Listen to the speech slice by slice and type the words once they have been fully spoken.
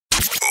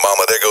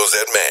mama, there goes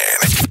that man.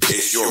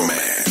 It's your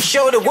man.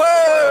 Show the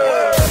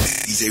world.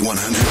 DJ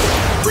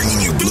OneHundred,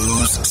 bringing you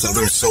blues,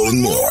 southern soul,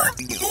 and more.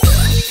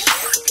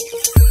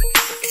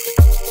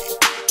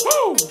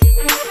 Woo!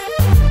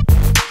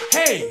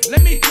 Hey,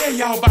 let me tell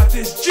y'all about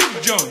this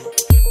juke joint.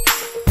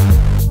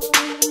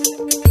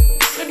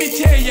 Let me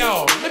tell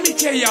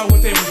y'all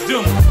what they was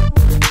doing.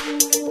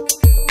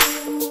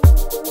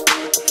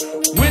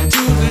 Went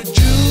to the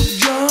juke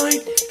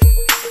joint.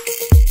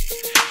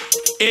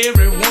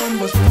 Everyone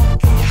was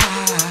funky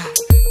high.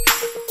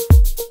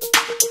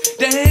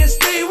 Dance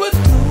they were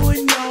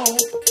doing, y'all.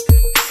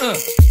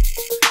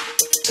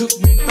 Took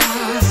me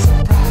by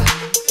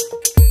surprise.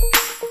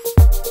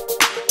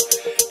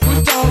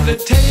 With all the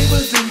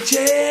tables and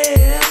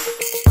chairs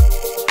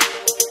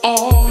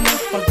all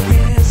up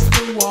against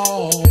the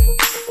wall.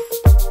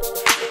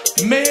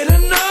 Made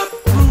enough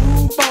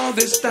room for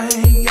this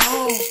thing,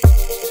 y'all.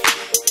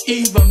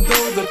 Even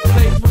though the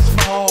place was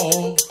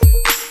small.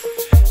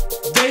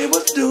 They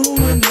was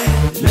doing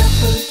that left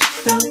foot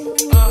down,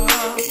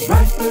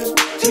 right foot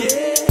to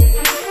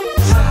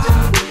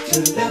side to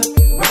left,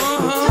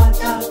 right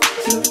foot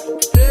to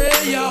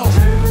there y'all.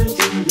 Turn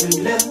to the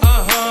left,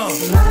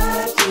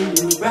 slide to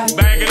the right,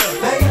 back it up,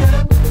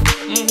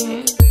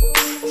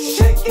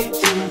 shake it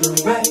to the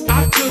right. I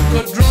took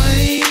a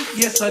drink,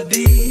 yes I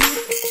did,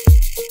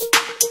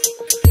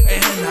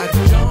 and I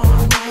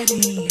jumped right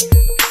in.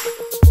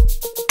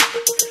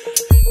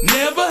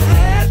 Never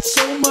had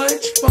so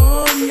much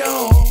fun,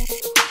 y'all,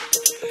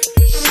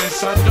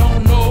 since I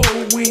don't know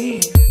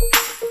when.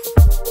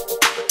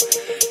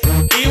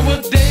 It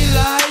was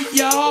daylight,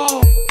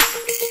 y'all,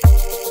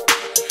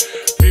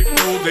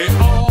 before they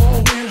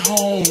all went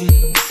home.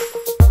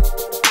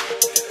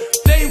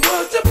 They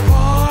was the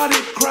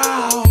party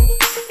crowd.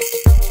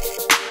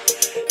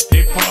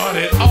 They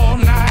partied all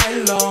night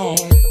long.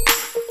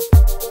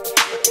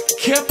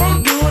 Kept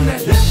on doing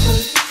that left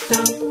foot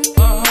down,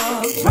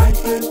 right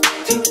foot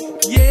to,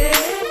 yeah,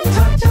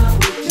 cha-cha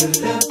with your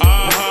left,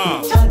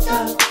 cha-cha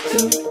to,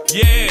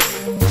 yeah,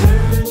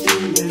 turn to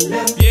your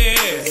left,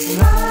 yeah,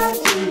 slide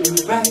to the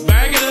right,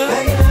 back it up,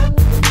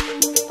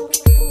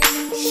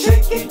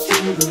 shake it to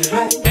the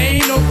right.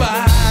 Ain't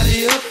nobody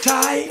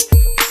uptight,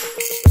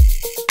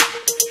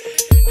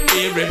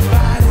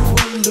 everybody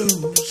was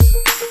loose.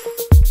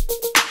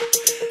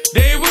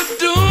 They were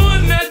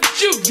doing that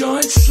juke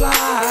joint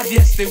slide,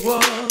 yes they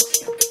was,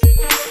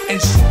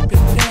 and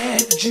sipping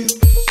that juice.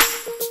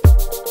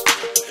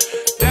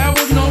 There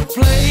was no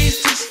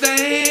place to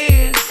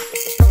stand.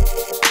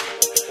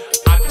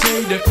 I tell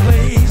you the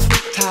place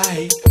was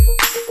tight.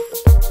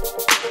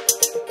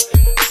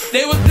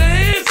 They were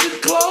dancing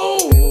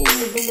close.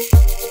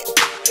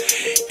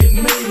 It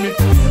made me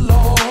feel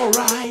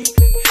alright.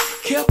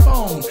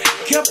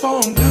 Kept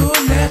on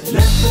doing that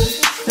left foot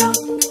down,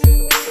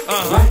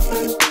 right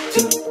foot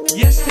to,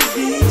 yes they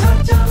did.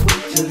 Cha-cha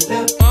with your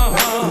left,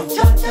 right foot,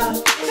 cha-cha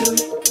to,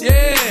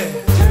 yeah,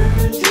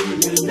 turn to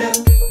your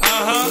left,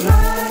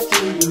 slide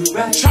to the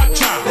right,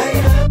 cha-cha,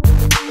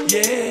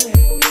 yeah,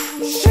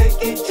 shake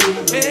it to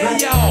the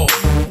right, y'all.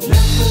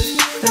 Left foot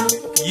down,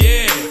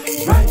 yeah,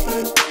 right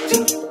foot to,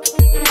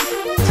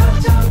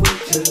 cha-cha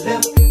with your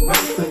left,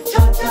 right foot,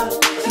 cha-cha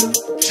to,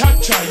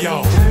 cha-cha,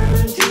 y'all.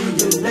 Turn to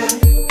your left,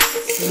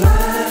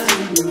 slide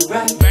to the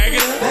right, back it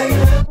up,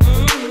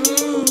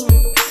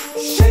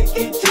 shake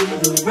it to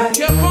the right.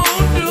 Kept on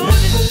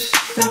doing it.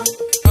 Down,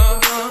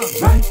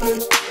 right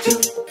foot to,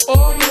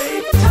 oh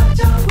baby,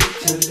 cha-cha with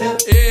your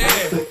left, yeah,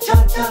 right foot,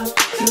 cha-cha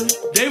to.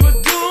 They were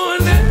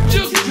doing that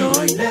juke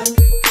joint, left,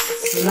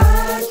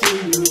 slide to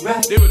the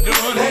right. They were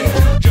doing that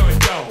juke joint,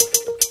 y'all.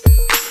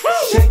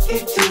 Shake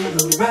it to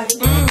the right,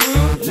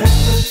 left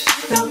foot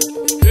down,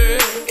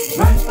 yeah,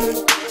 right foot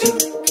to,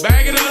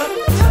 back it up,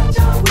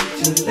 cha-cha with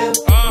your left,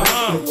 right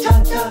foot,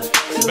 cha-cha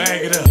to,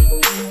 back it up,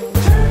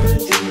 turn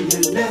to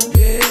your left,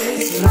 yeah,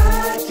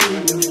 slide to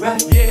the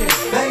right, yeah,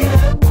 back it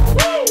up,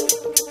 woo,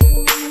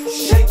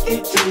 shake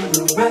it to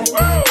the right,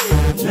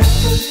 left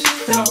foot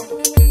down,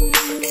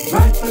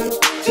 right foot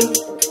to,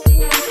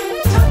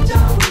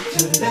 cha-cha with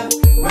your left,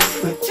 right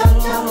foot,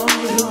 cha-cha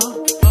to,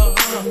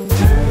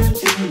 turn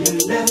to your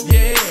left,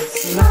 yeah,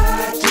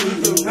 slide to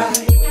the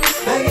right,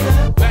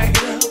 back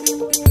it up,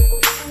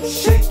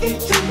 shake it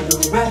to the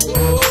right,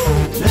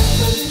 left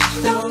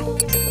foot down,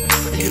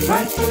 your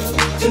right foot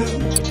to,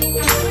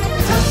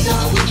 cha-cha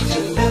with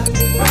your left,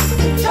 right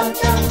foot,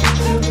 cha-cha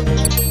to,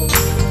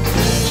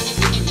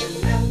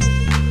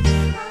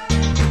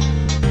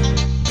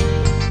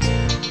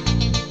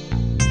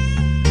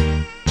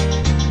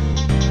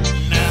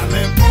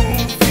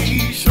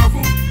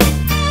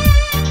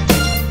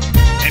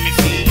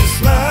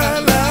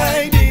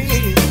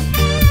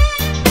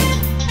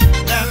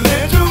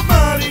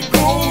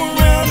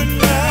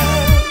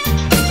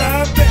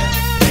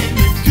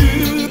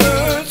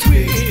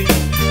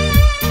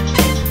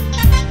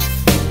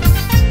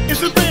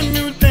 it's a brand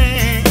new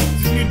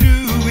dance you do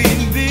in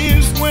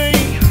this way.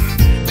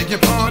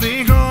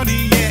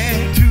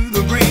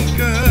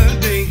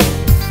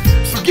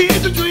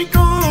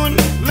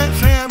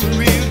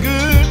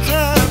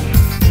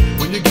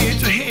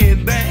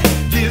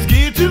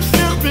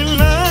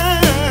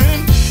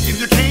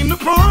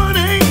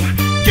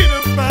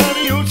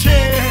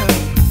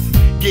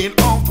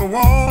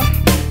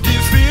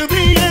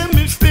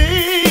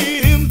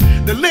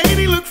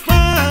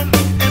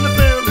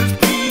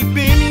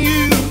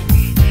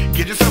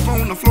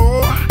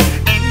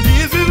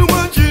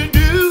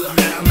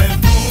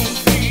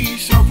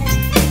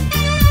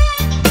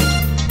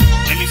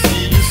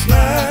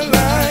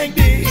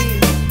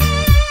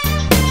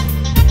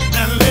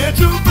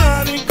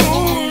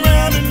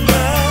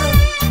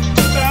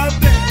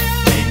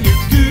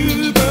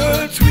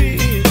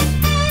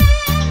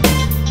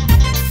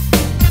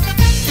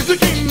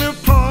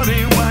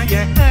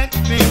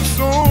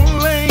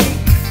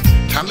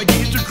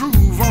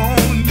 move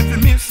on. If you're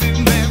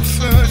missing, that's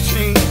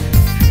searching.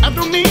 I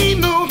don't need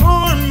no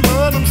horn,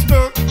 but I'm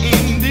stuck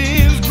in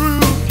this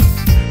groove.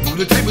 Move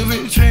the tables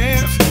and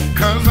chairs,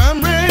 cause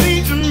I'm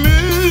ready to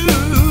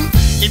move.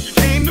 If you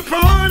came to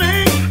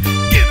party,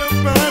 get up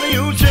out of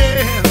your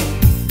chair.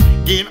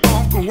 Get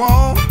off the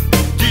wall,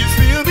 just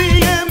feel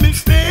the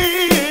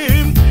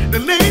atmosphere. The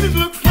ladies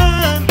look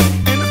fine,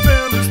 and the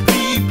fellas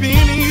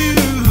peeping you.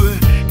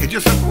 Get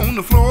yourself on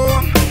the floor,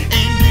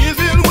 and this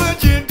is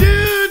what you do.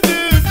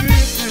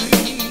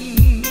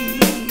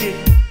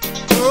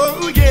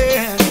 Oh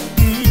yeah.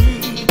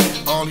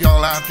 All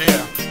y'all out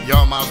there,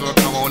 y'all might as well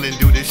come on and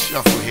do this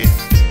shuffle here.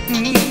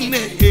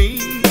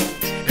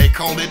 They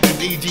call it the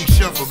DG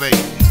shuffle, baby.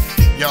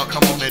 Y'all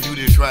come on and do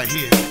this right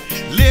here.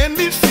 Let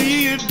me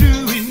see you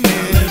do it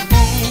now. Let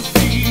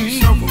me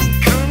shuffle.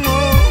 Come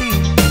on,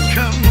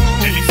 come on.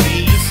 Let me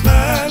see you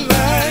slide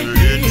like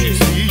this. Let me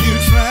see you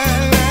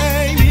slide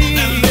like this.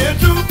 Now let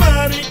your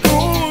body go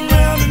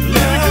around and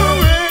round.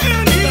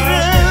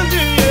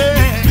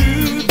 Do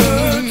the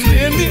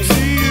trick. Let me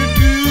see you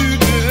do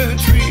the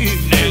trick.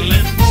 Now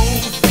let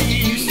both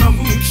feet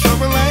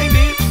shuffle like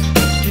this.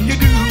 Can you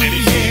do it? Let me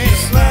see you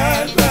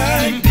slide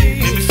like this.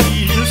 Let me see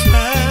you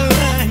slide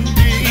like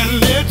this. Now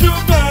let your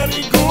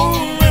body go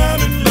around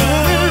and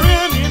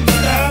round and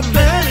stop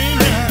that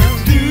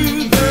around. Do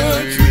the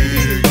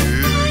trick.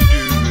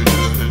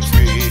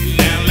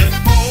 Now let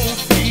both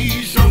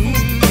feet shuffle.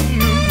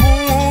 Go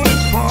on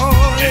and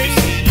party. Let me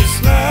see you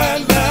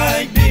slide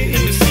like this.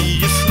 Let me see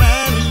you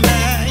slide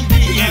like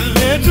this. Now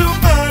let your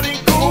body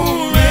go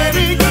around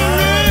and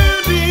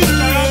round and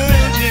stop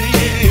that.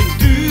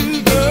 Do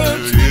the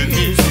trick. Let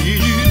me see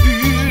you do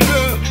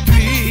the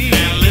trick.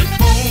 Now let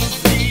both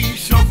feet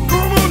shuffle.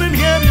 Come on and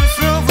have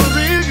yourself a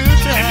real good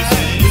time. Let me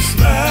see you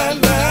slide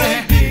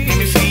like this. Let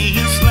me see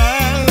you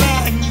slide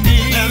like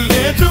this. Now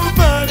let your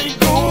body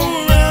go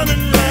around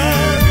and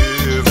round.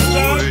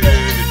 Stop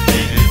that.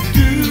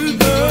 Do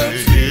the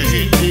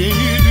trick. Can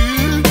you do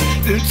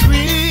the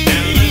trick?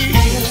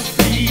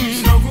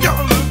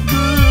 Y'all look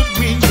good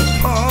when you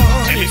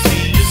party. Let me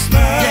see you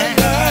slide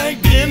like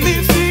this. Let me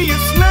see you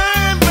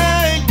slide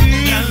like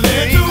this. Now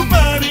let your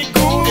body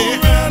go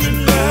around and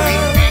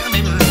round.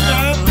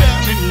 Stop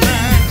that.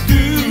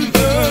 Do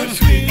the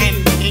trick.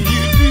 And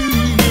you do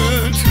the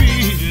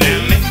trick. Now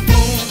let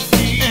both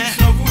feet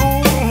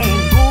shuffle.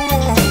 Go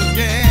on,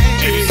 yeah.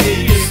 Let me see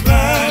you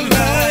slide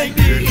like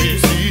this. Let me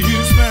see you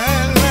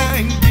slide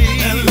like this.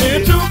 Now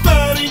let your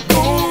body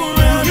go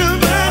around and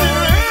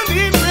round.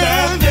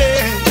 Stop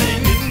that.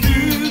 And do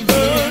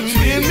the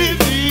trick. Let me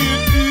see you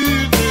do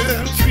the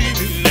trick.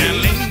 Now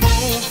let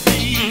both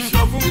feet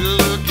shuffle. You're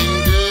looking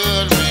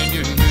good when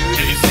you do this.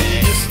 Let me see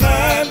you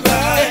slide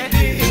like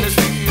this. Let me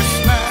see you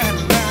slide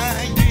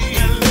like this.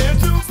 Now let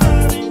your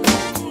body go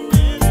around.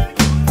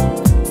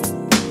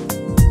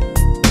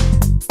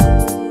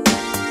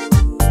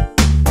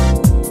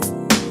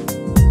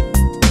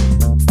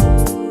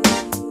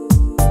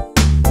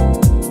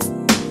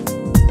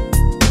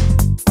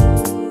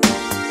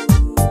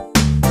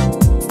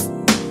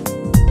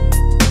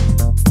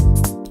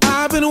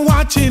 I've been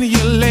watching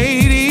you,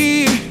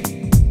 lady.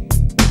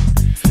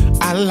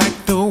 I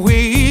like the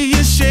way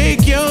you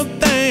shake your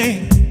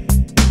thing.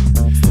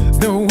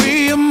 The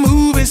way you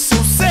move is so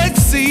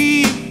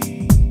sexy.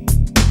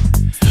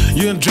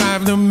 You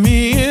drive the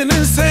men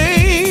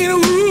insane.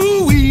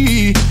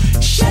 Ooh-wee.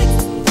 Shake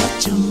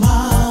what your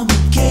mama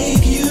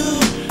gave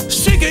you.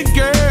 Shake it,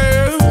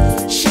 girl.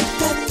 Shake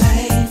that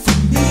thing for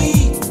me.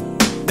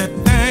 That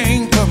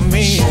thing for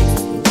me. Shake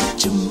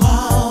what your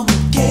mama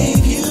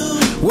gave you.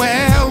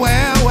 Well,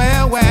 well,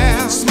 well,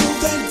 well.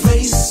 Smooth and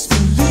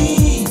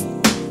gracefully.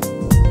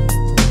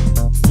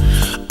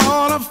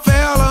 All the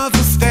fellas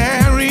are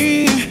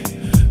staring.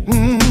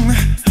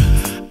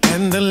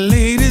 And the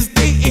ladies,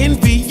 they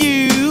envy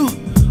you.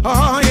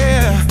 Oh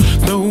yeah,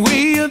 the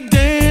way you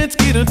dance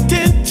get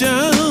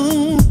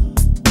attention.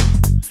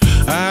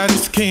 I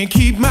just can't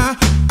keep my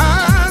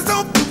eyes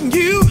off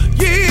you.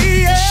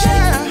 Yeah.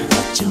 Shake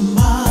what your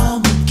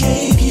mama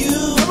gave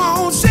you. Come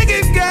on, shake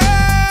it,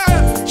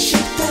 girl.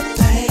 Shake that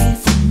thing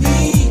for me.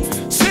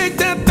 Shake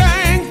that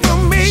thing for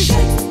me.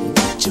 Shake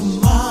what your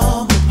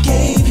mama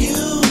gave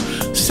you.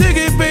 Shake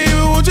it, baby,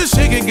 won't you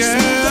shake it,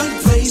 girl?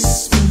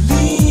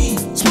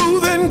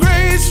 Smooth and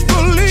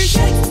gracefully.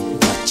 Shake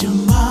what your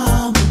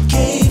mama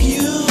gave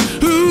you.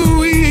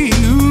 Ooh-wee,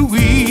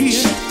 ooh-wee.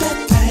 Shake that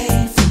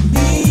thing for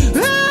me.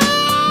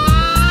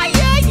 Ah,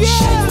 yeah, yeah.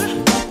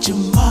 Shake what your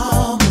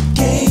mama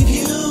gave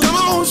you. Come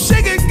on,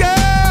 shake it,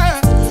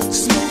 girl.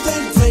 Smooth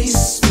and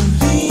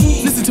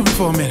gracefully. Listen to me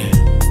for a minute.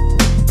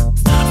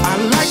 I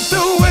like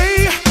the way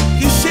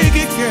you shake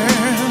it,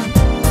 girl.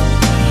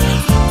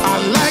 I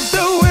like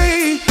the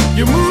way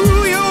you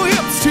move your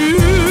hips too.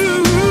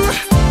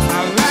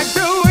 I like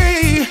the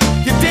way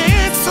you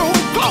dance so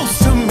close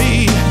to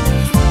me.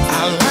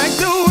 I like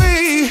the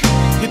way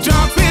you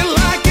drop it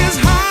like it's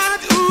hot.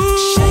 Ooh.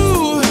 Shake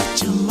what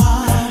your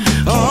mama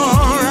gave you.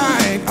 All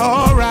right,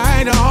 all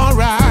right, all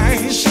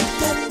right. Shake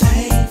that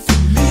thing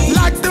for me.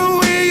 Like the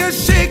way you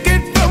shake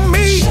it for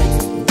me.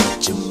 Shake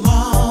what your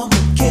mama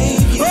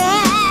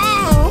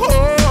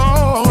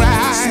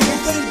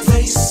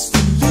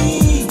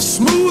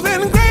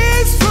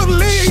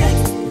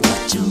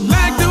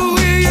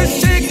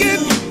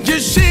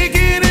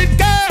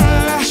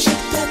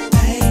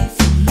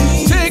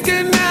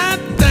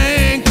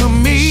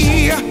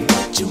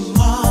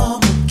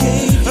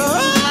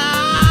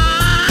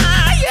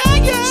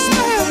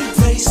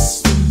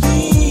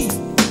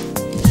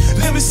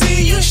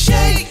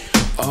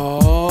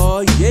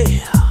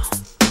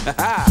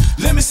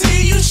Let me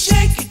see you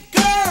shake it,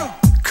 girl.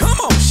 Come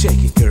on,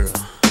 shake it, girl.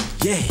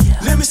 Yeah.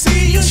 Let me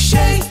see you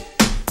shake.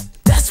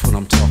 That's what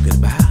I'm talking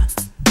about.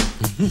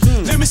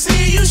 Let me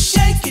see you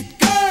shake it,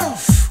 girl.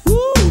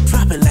 Woo,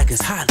 drop it like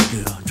it's hot,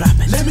 girl. Drop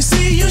it. Let me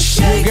see you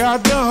shake. You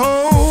got the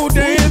whole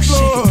dance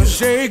floor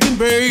shaking,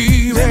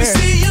 baby. Let me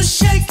see you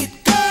shake it,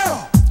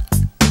 girl.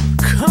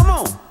 Come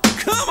on,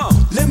 come on.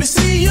 Let me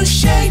see you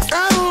shake.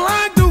 I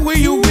like the way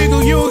you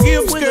wiggle your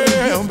hips,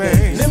 girl,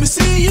 baby. Let me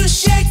see you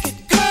shake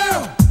it,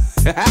 girl.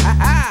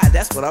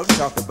 That's what I'm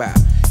talking about.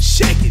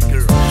 Shake it,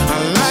 girl. I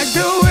like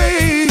the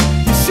way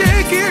you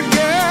shake it,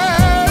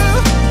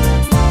 girl.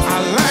 I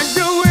like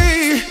the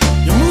way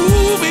you're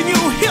moving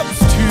your hips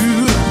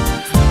too.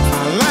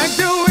 I like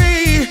the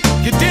way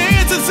you're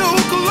dancing so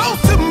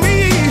close to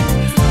me.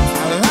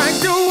 I like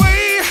the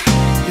way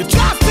you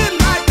drop it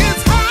like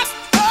it's hot.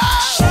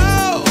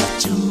 Oh,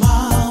 What your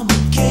mama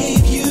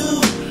gave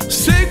you.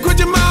 shake what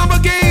your mama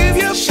gave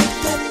you. Shake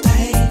that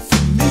thing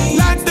for me.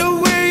 Like the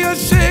way you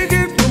shake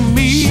it for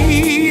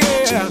me.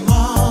 What Yeah. your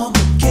mama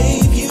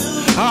gave you.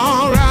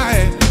 All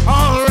right,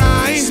 all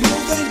right.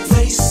 Smooth and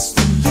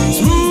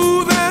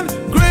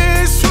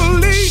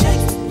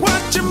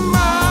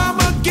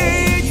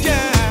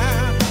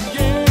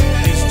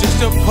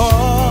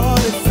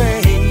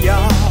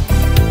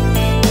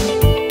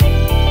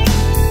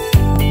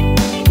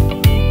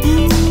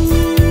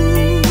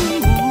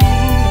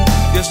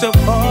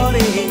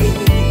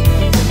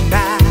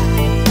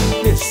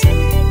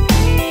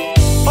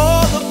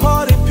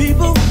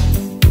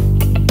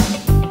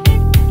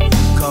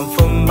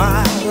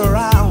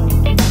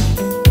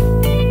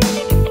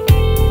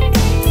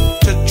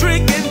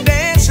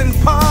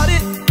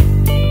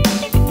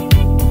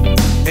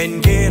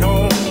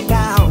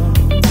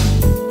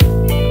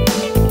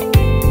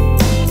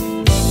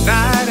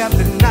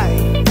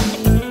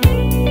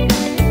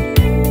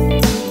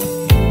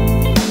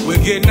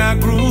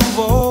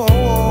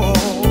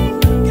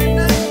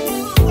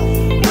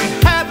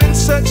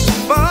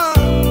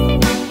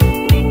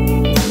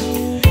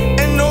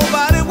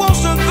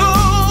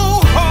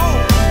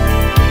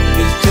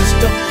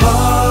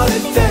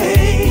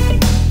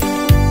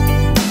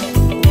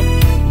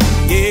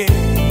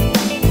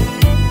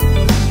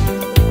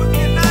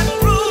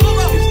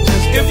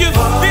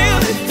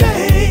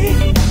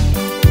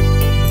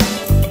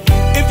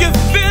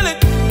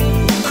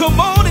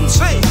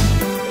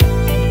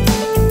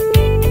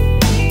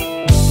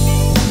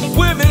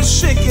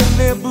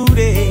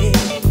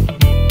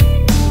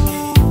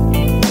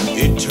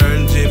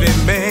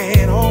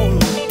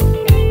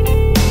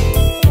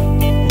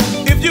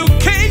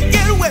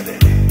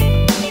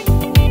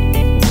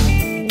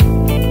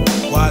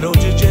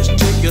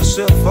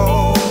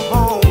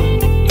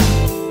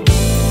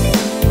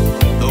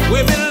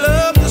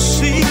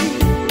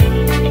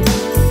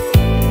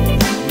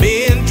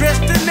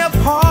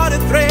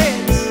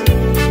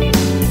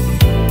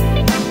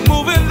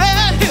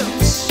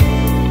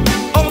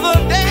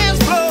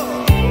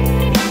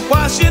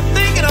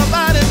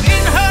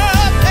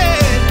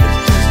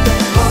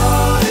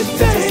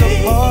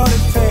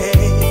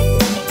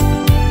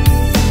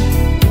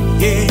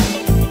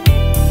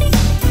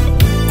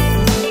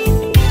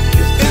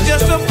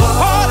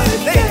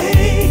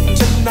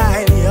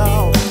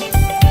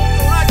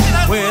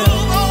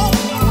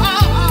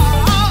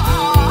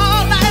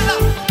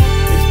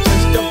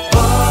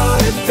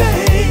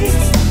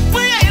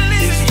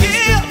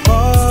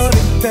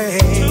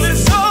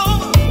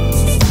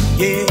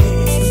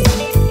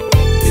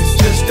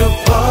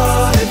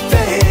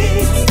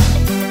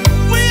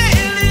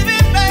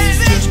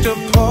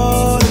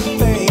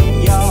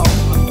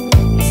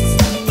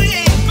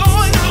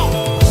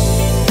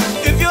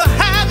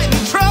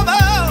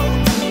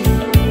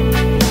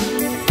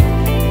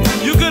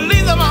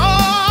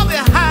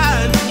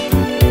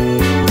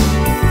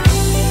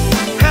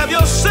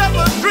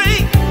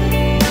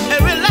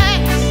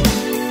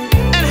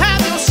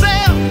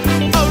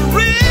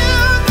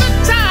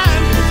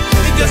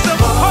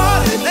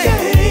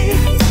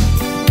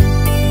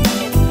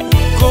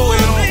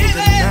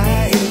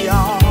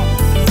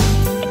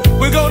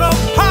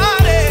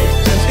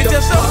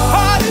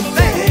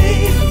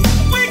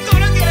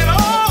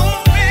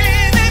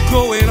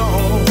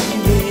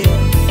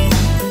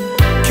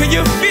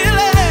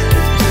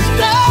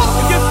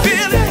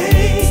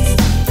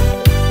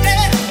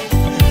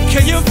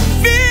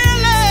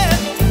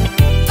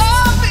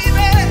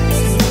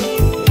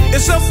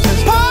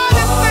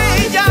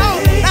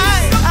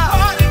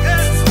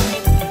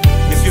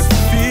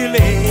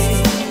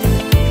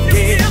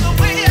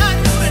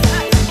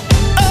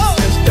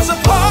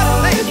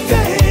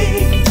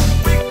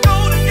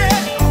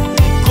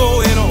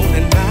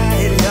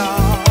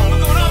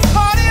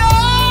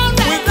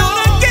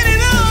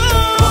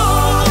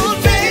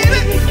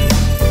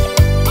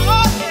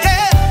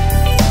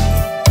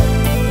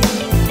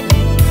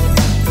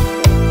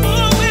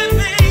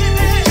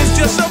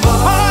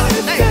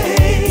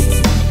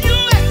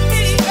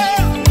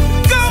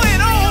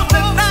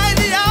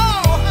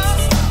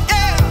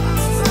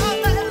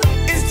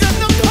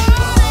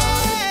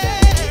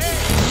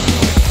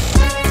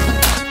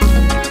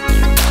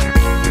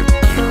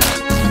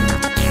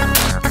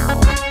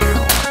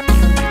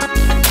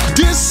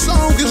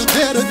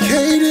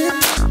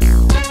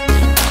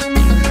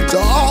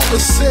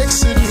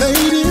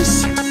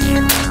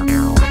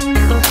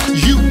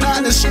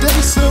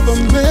of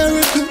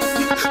America.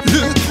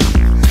 Look,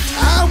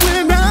 I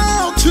went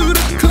out to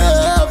the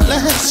club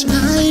last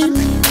night.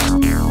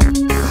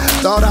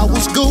 Thought I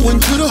was going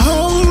to the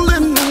hole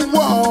in the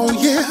wall,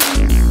 yeah.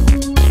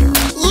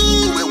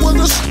 Ooh, it was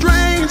a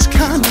strange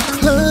kind of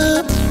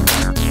club.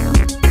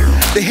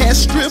 They had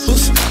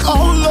strippers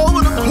all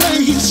over the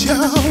place,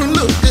 y'all.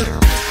 Look,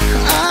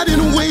 I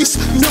didn't waste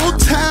no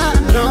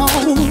time, no.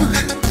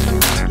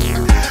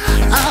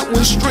 I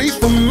went straight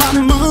for my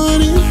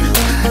money,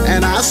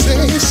 and I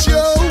said,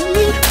 show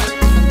me,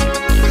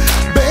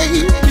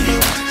 baby,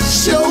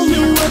 show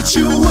me what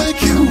you're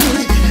working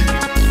with.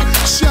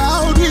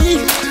 Shout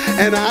me,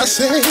 and I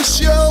said,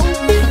 show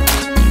me,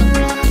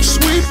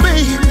 sweet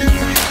baby,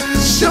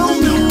 show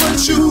me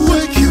what you're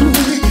working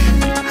with.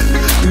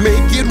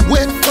 Make it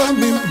wet for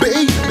me,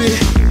 baby.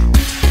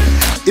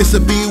 It's a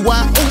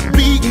BYOB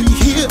in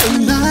here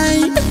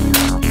tonight.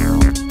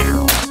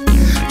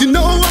 You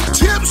know I'm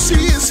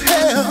tipsy as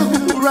hell,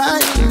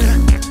 right?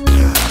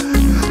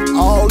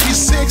 All these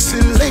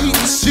sexy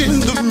ladies in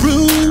the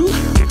room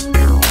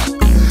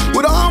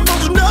with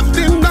almost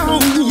nothing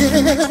on,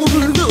 yeah.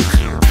 Look,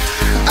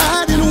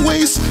 I didn't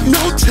waste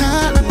no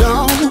time,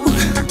 no.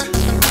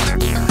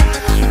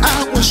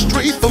 I went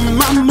straight for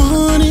my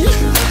money,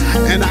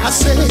 and I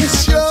said,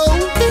 show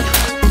me,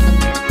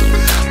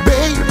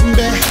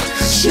 baby,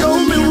 show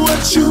me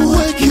what you're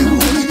working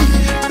with.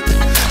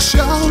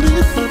 Shout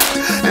it,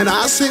 and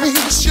I said,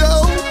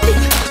 show me,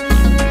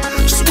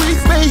 sweet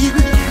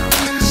baby,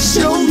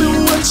 show me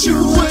what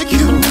you're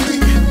working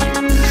with.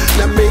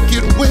 Now make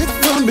it wet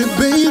for me,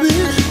 baby.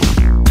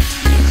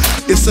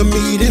 It's a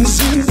meetings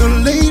in the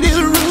lady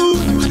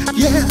room,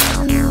 yeah.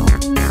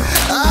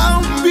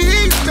 I'll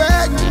be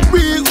back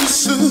real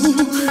soon.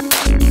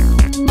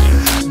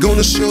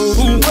 Gonna show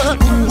them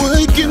what I'm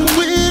working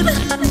with.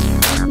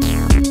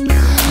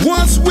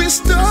 Once we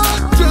start,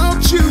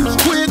 don't you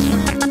quit.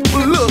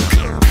 Look,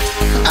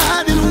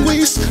 I didn't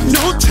waste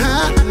no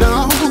time,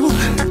 no.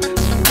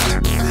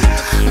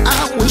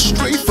 I went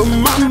straight for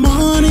my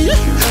money,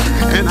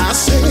 and I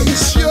said,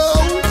 show,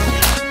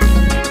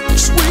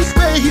 sweet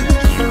baby,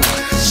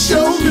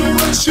 show me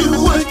what you're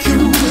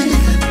working with.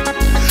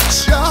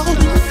 Show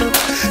me,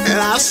 and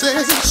I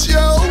said,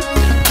 show,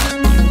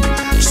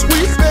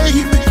 sweet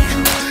baby,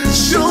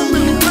 show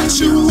me what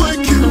you're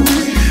working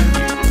with.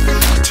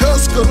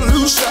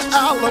 Tuscaloosa,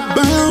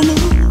 Alabama,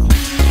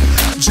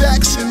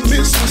 Jackson,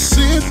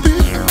 Mississippi.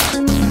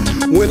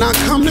 When I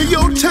come to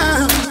your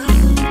town,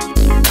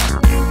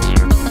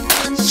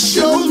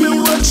 show me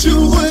what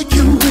you're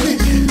working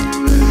with.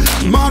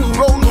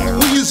 Monroe,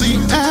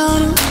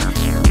 Louisiana,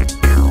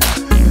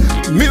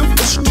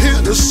 Memphis,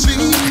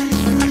 Tennessee.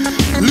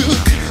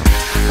 Look,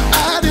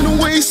 I didn't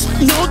waste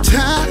no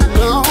time,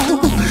 no.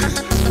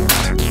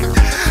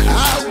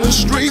 I went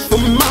straight for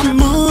my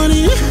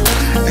money,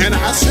 and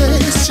I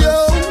said,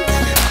 show,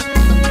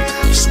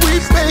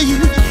 sweet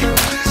baby,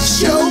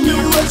 show me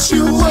what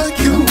you're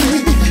working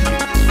with.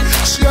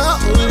 Show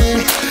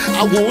me,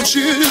 I want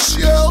you to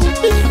show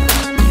me,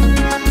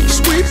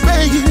 sweet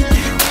baby,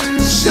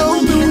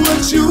 show me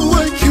what you're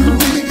working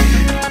with.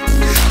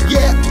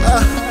 Yeah,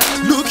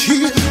 look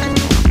here,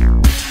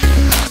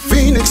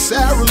 Phoenix,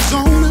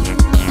 Arizona,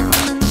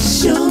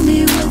 show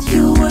me what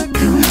you're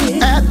working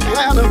with.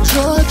 Atlanta,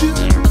 Georgia,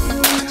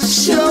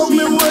 show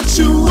me what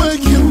you're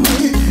working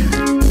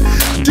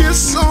with.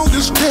 This song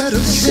is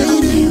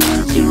dedicated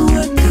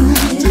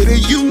to the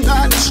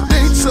United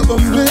States of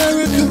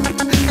America.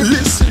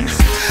 Listen,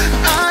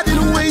 I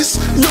didn't waste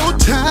no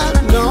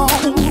time, no.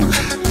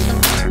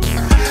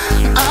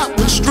 I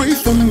went straight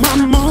for my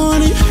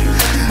money,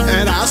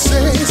 and I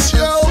said,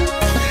 show,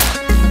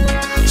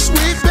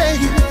 sweet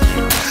baby,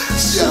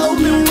 show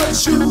me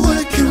what you're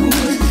working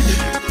with.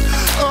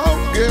 Oh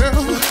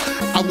girl,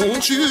 I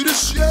want you to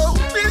show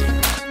me.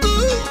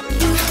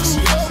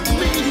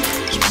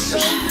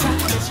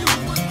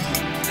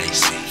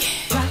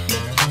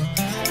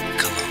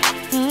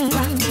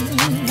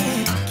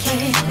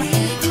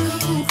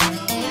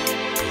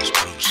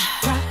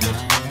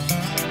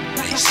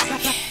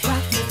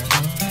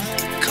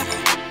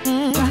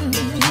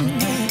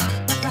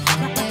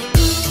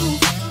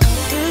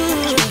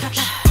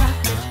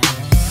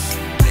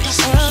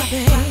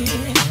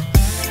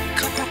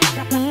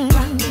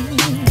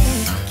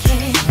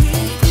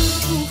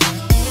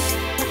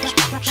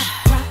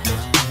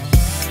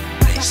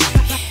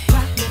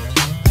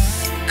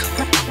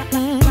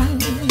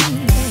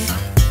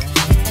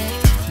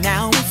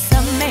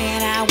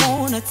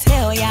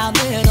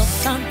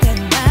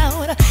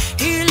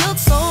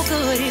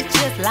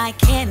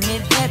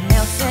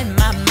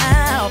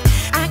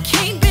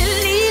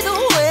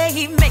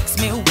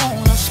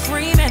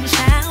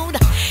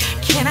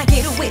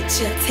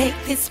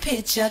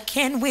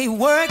 Can we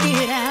work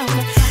it out?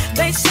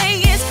 They say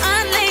it's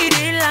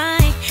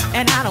unladylike,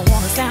 and I don't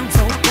wanna sound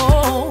so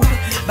bold,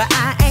 but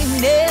I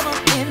ain't never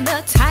been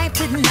the type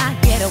to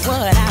not get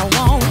what I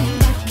want.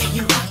 Can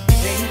you rock me,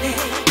 baby?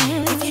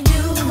 If you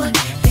do,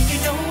 then you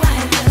know I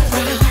love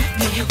you.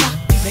 Can you rock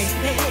me,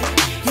 baby?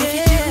 If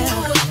you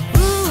do,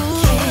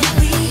 ooh, can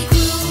we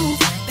groove?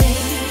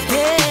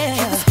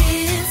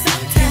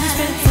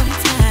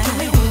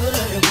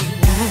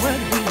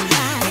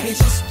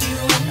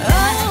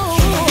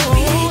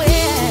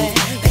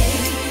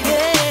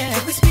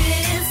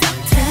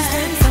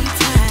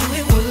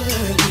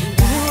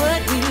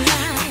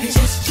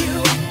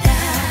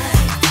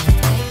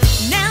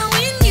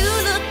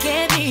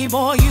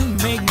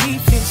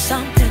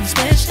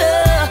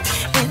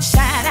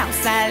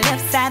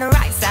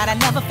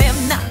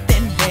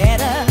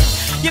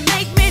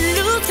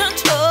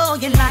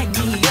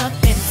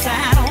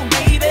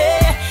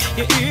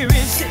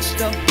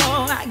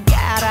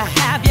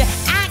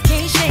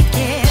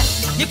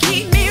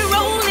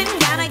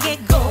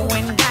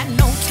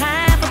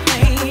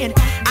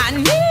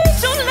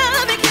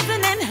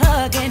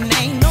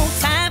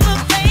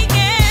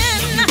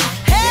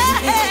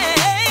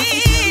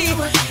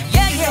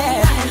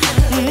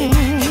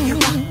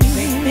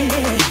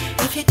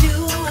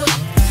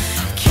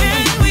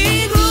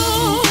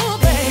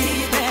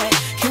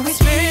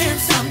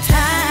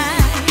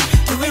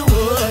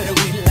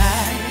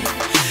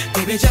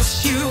 baby,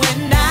 just you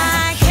and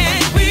I.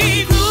 Can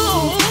we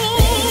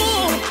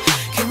groove?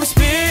 Can we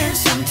spend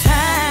some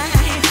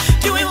time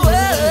doing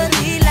what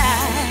we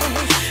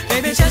like?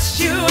 Baby, just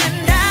you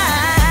and I.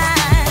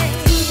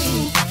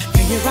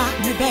 Can you rock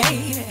me,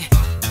 baby?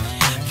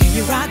 Can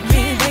you rock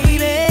me,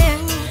 baby?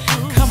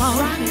 Come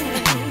on,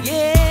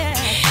 yeah.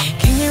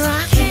 Can you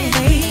rock me,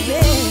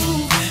 baby?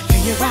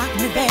 Can you rock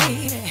me,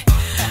 baby?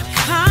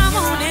 Come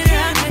on and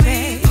rock me,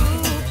 baby.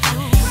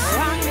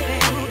 Rock me,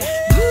 baby.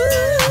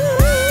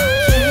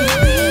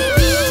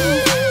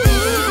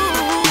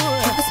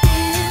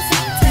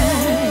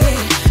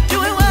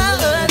 Doing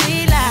what we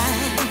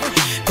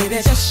like, baby,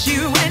 just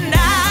you and I.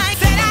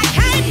 Said I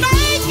can't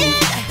make it.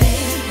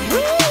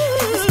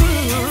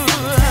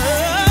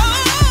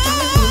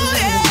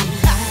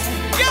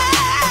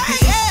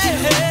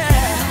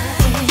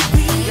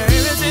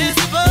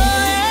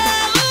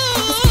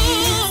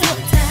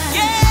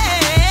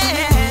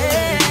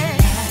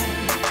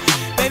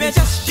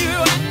 Just you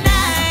and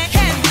I.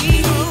 Can we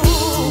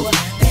move?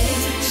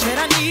 Said I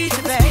need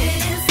you,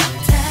 babe.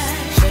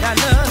 Said I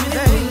love you,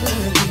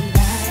 babe.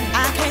 I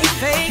can't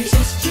fake it.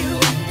 Just you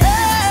and I.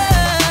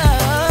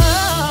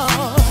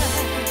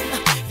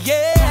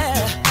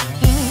 Yeah,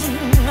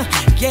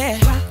 yeah.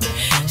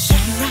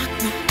 Said you rock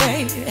me,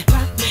 baby.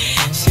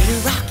 Said you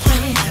rock me,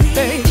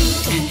 baby.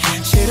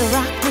 Said you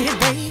rock me,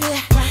 baby.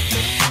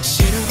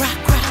 Said you rock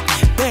me,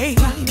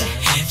 baby.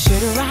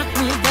 Said you rock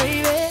me,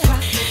 baby.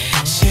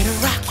 Said you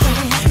rock.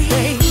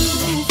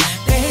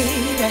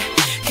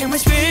 Can we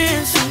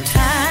spend some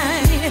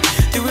time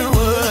doing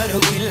what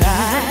we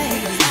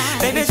like?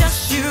 Baby,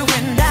 just you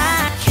and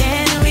I.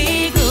 Can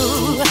we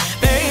go,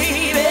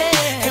 baby?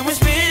 Can we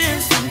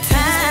spend some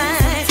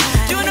time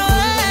doing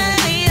what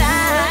we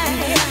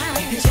like?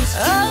 Baby, just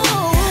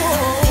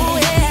oh,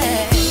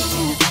 yeah.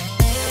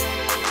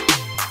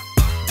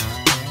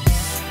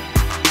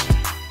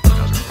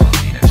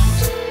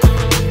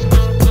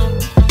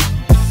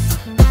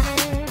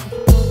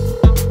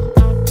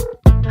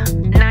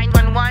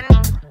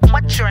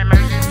 What's your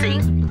emergency?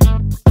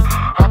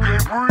 I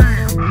can't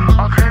breathe.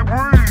 I can't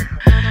breathe.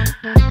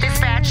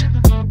 Dispatch,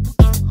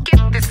 get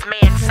this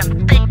man some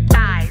thick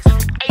thighs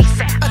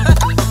ASAP.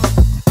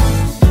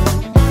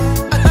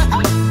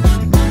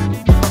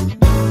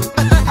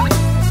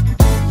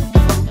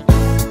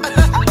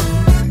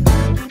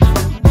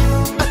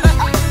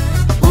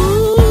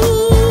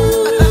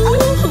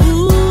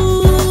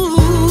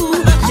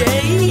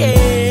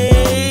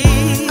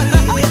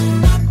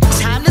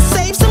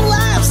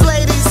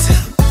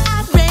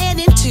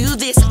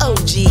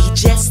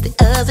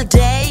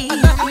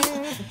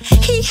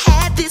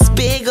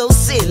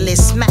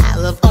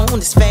 Smile up on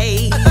his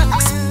face.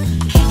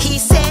 He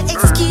said,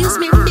 excuse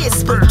me,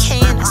 miss, but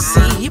can I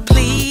see you,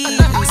 please?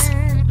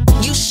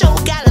 You sure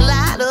got a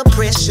lot of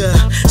pressure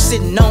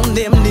sitting on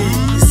them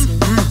knees.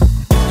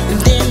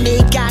 And then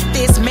they got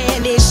this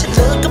mannish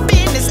look up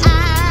in his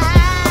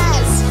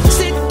eyes.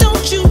 Said,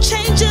 don't you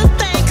change a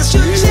thing, cause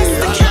you're just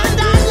the kind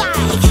I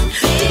like.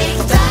 Big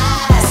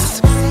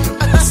thighs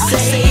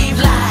save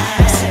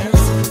lives.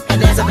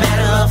 And as a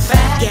matter of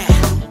fact, yeah,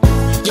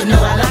 you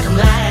know I like them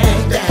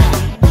like that.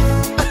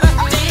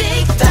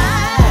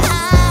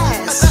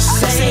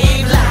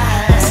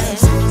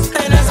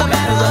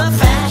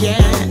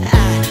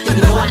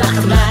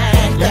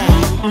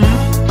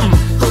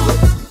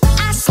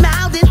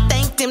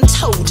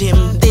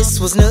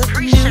 Was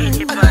nothing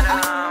new.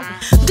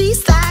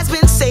 These thighs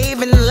been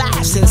saving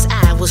lives since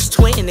I was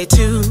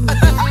 22.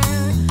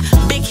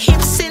 Big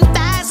hips and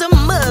thighs are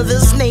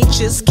Mother's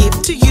Nature's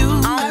gift to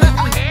you.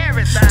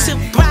 To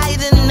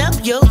brighten up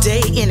your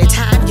day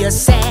anytime you're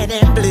sad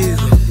and blue.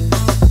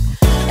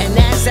 And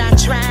as I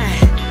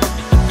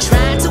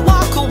tried to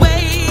walk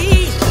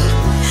away,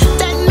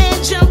 that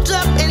man jumped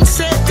up and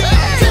said,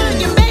 "Damn,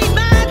 you made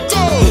my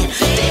day."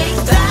 Big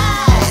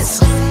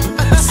thighs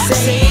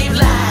save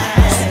lives.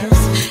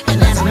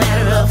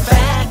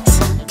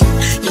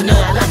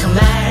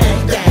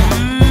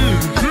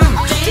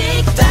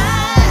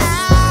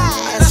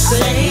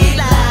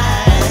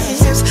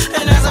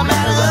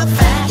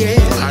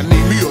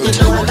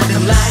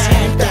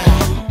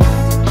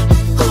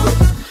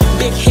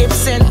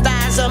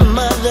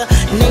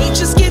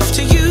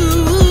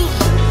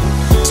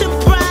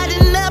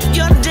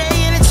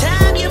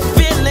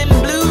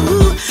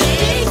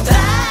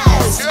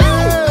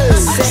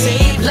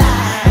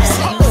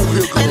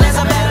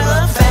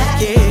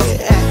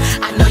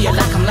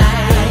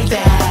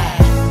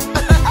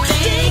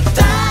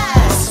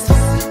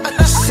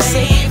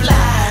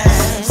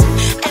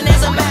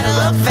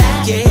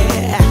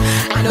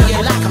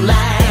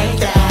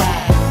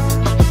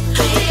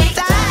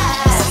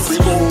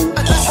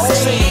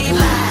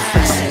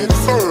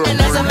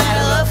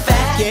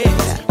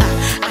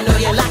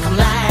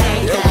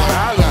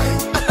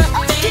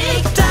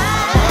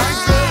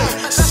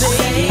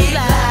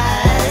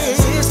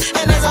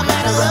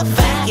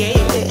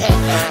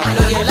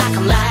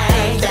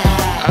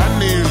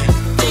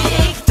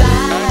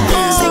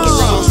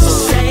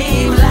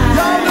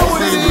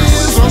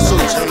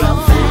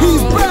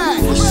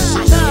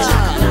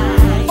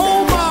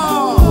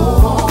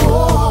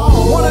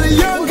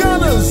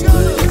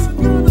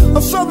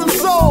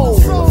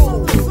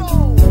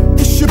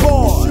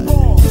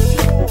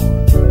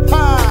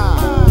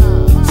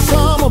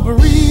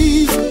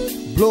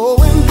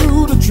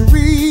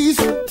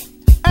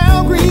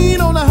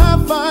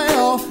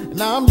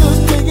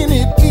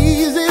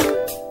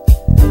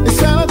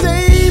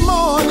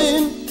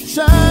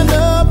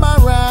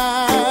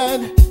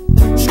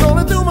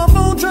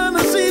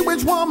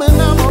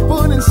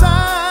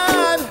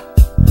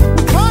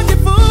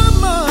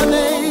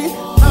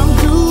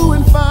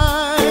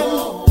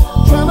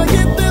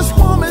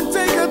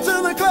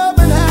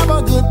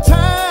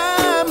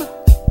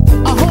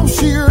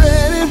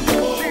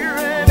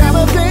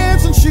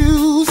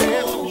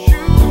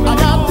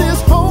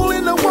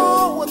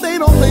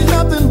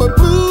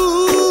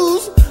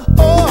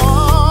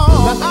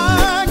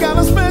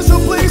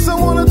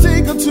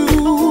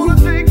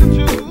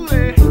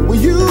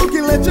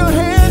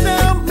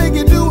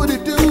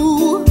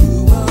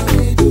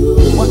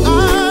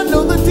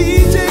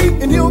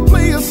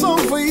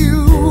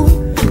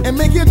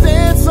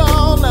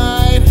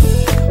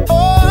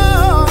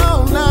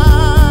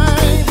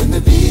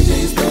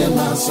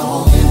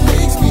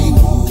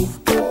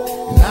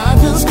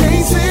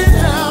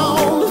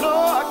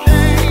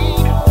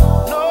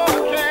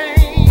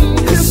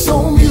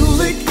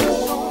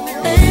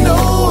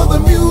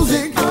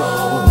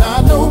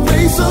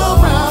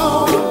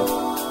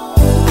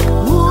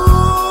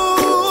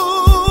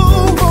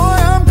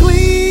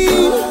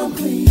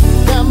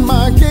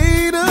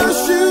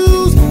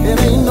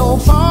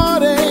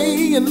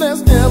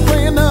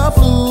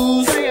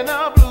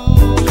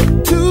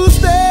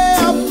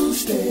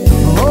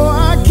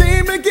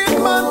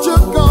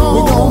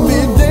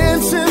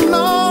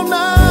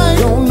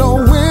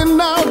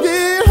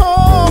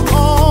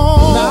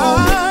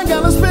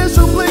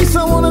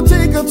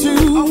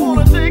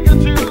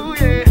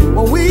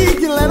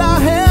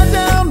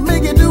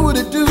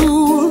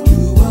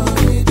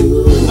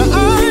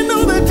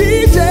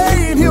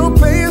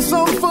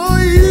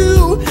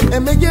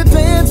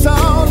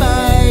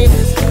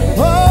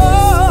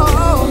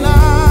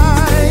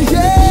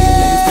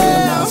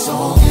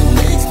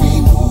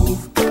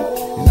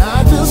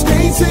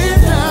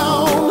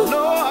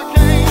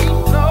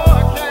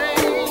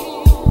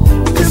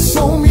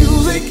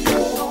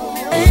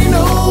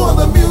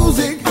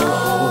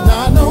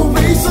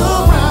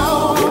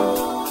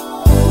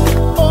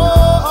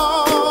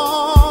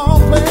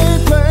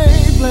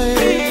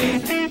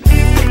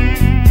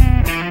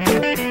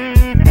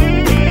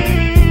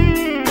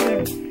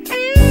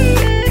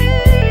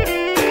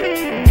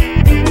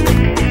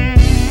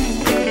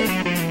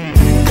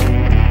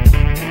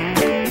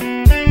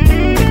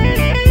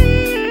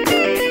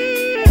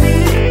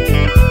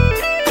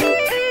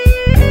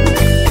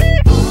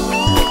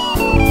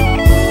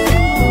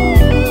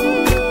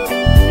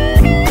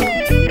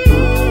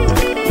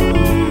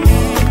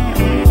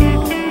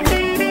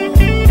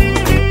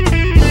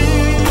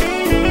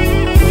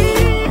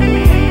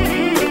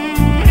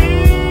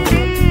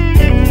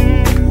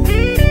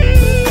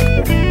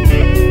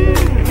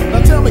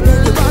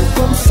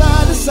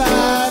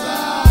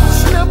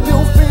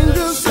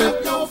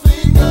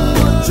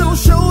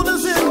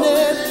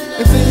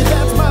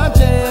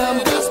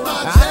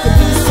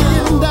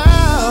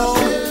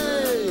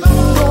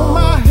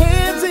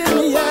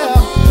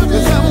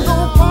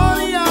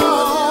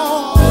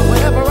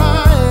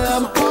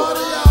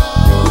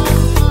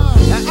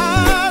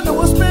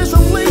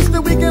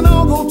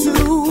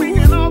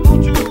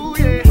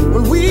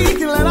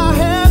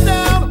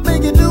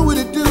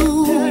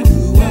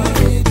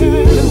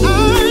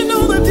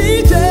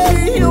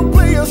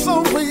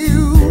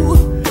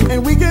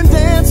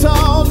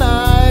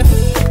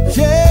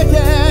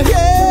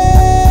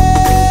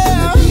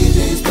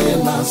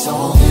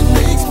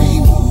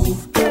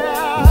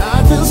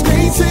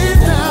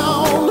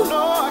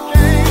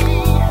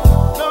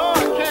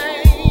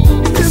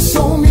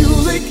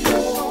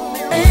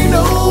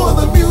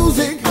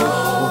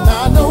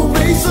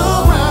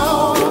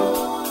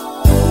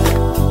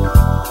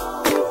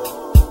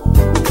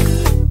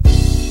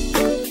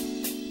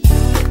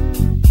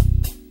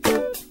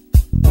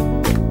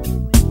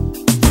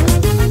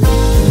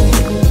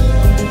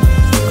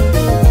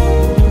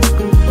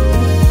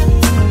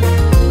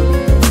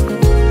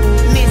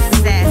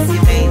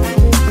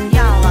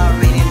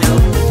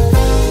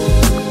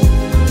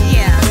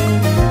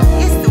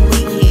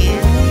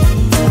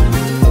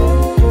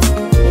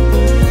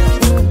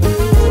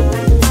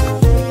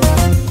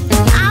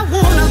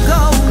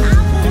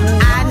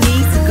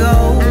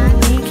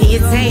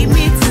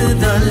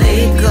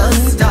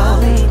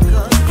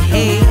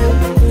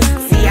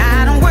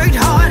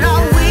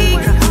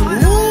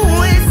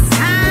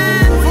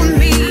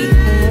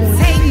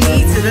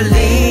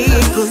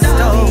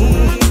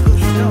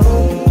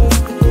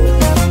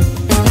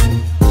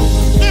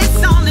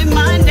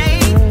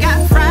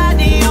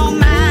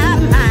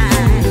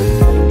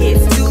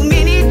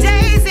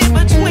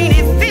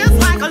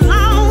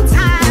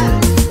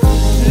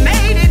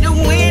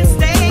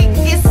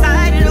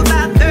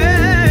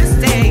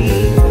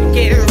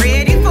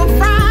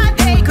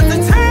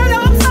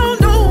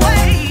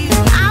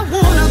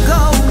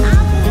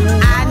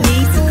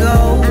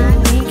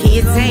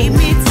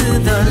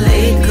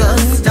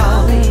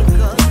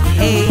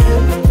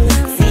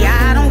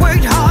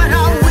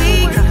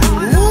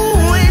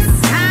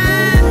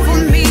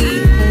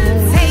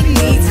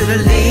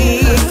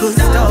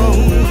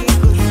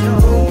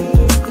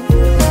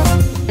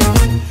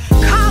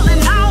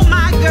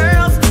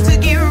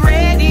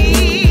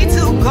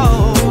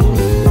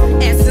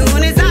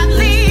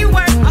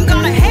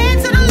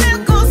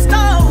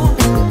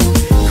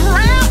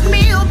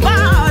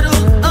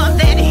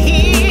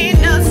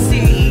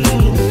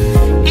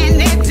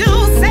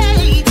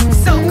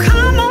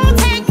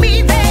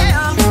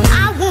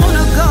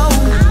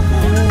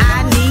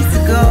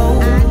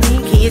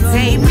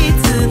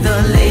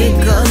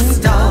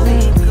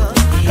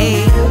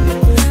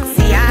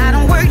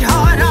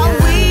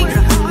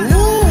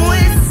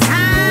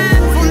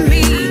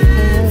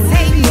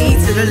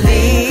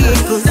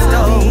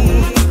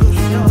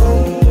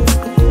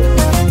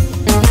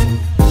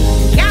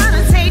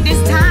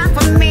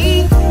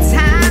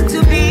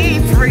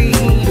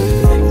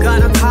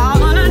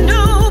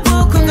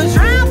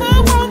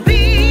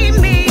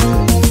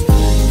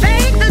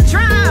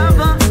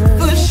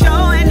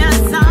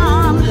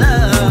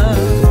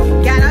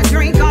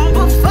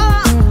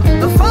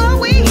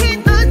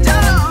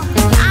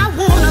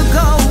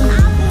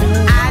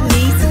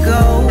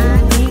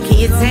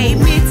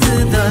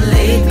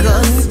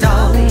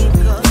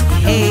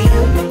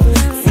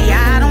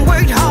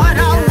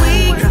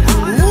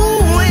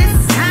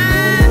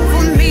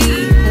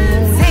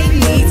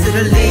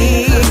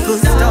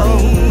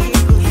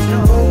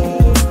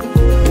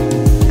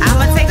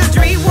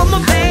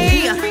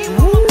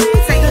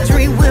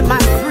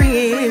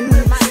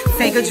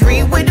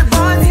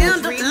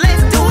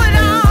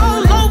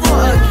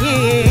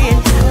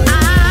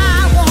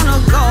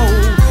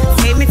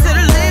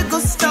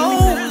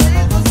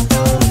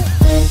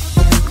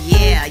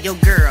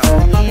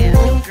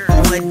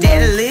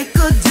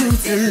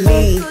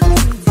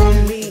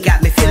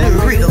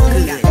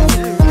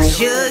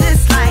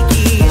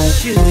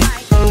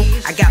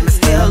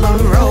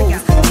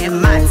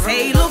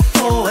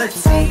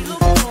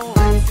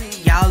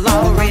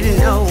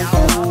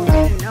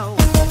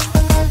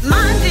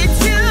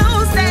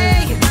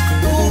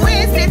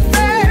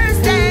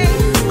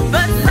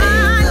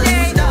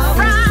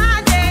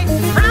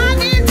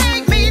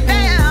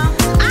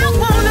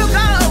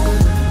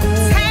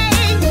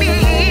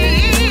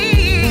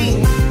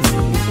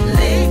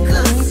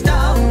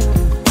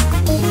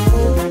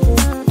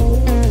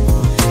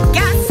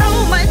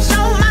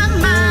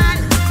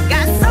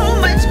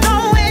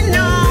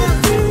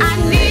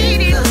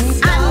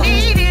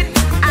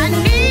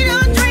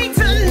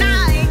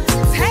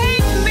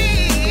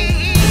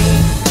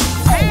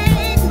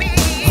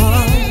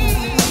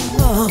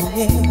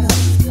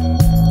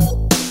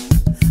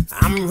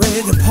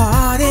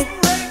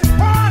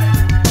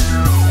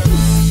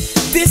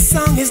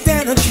 is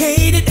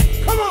dedicated.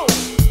 Come on.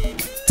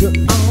 To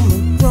all the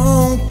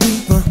grown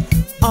people.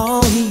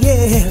 Oh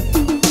yeah.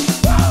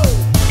 Whoa.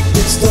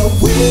 It's the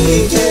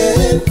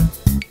weekend.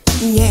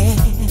 Yeah.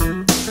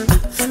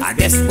 I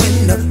guess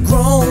when the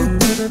grown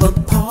people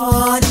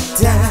party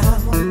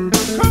down.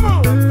 Come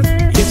on.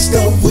 It's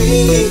the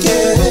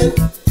weekend.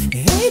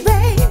 Hey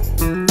babe.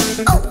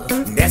 Oh.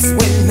 That's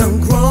when the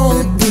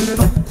grown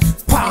people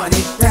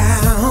party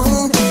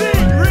down.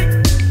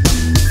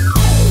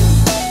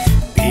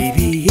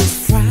 Baby, it's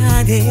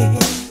Friday.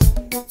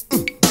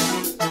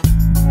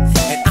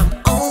 And I'm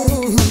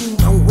on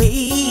my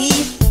way.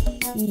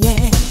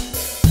 Yeah.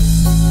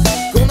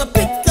 Gonna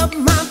pick up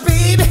my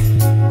baby.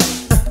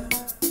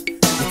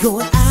 We're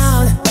going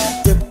out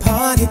to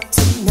party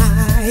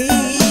tonight.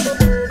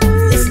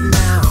 Listen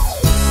now.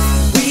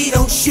 We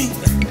don't shoot.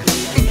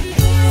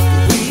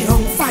 We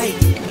don't fight.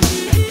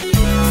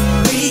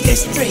 We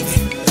just drink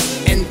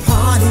and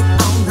party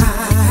all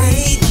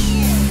night.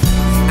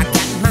 I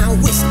got my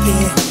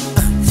whiskey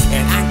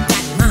and I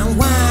got my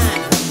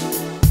wine.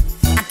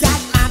 I got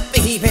my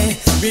baby.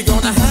 We're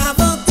gonna have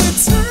a good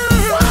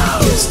time. Wow.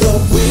 It's the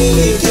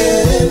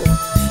weekend.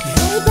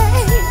 Hey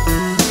babe.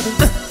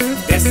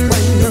 That's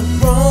when the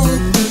grown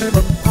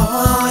people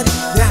party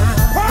down.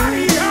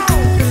 Party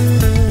on.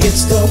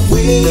 It's the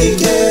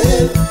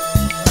weekend.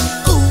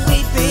 Ooh,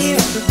 wait,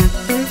 baby.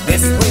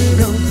 That's when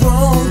the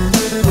grown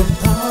people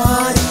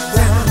party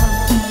down.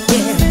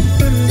 Yeah.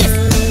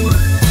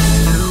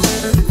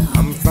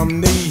 I'm from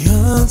the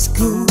young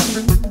school.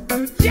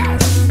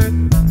 Yes.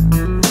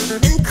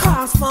 And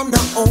cars from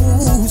the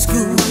old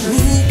school.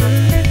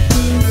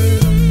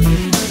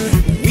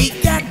 We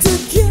got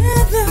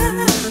together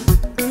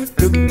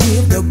to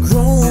give the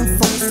grown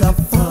folks a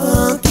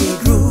funky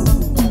groove.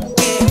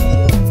 Yeah.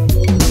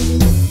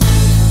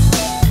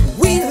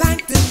 We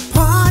like to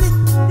party.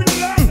 We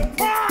like to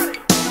party.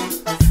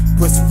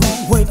 'Cause we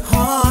work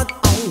hard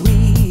all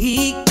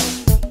week.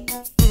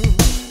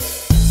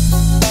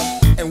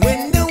 And when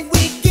the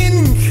weekend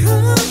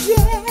comes,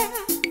 yeah,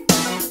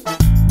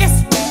 that's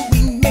when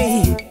we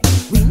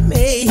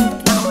make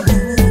our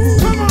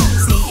move.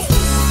 See,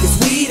 'cause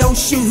we don't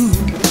shoot.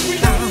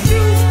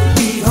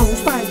 We don't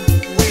fight.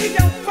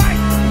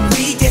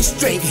 We just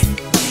drink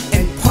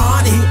and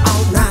party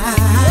all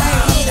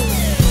night.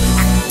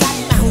 I got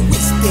my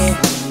whiskey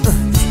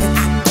and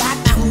I got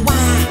my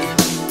wine.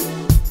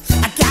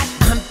 I got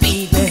my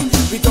baby.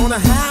 We're gonna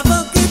have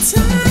a good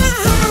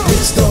time.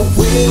 It's the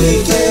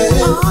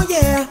weekend. Oh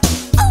yeah.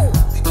 Oh,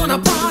 we're gonna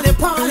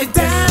party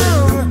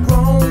down.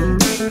 Grown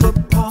people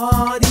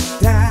party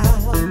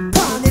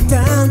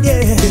down,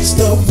 yeah. It's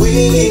the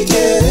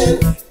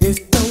weekend. It's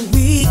the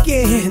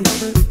weekend.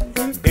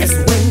 That's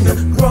when the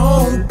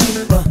grown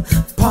people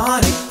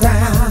party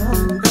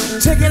down.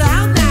 Check it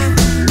out now.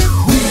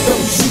 We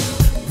don't shoot,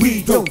 we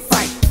don't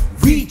fight,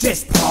 we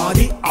just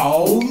party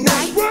all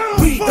night.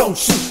 We don't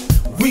shoot,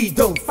 we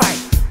don't fight,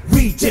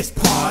 we just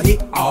party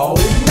all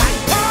night.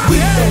 We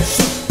don't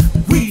shoot,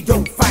 we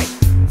don't fight,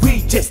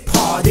 we just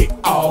party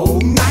all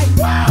night.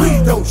 We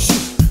don't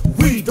shoot,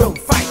 we don't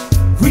fight,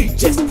 we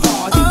just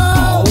party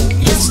all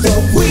night. It's the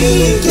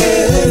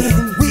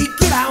weekend. We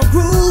get our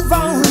groove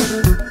on.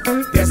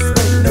 That's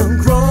when the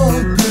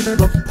grown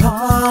people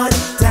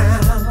party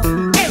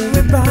down.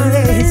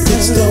 Everybody says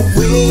it's the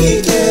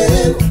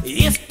weekend.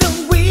 It's the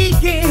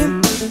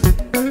weekend.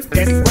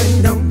 That's when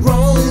the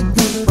grown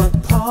people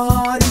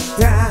party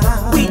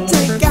down. We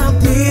take our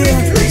beer.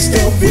 It's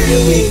the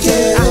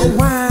weekend. Our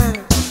wine.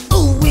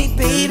 Ooh, we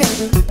baby.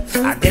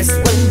 That's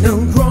when the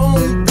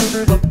grown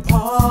people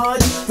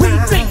party down. We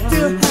drink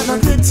to have a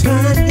good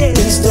time.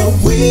 Yeah. It's the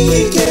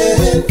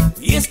weekend.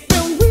 It's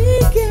the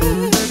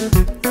weekend.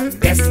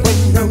 That's when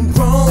the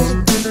grown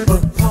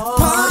people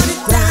party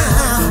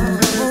down.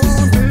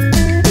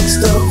 It's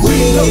the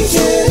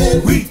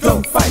weekend. We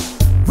don't fight,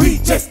 we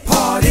just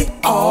party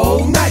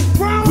all night.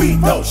 We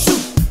don't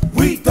shoot,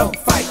 we don't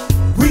fight,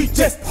 we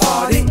just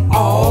party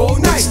all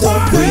night. It's the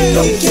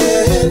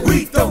weekend.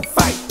 We don't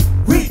fight,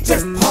 we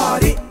just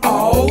party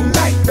all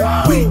night.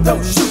 We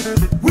don't shoot,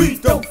 we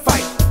don't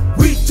fight,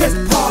 we just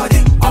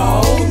party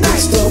all night.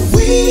 It's the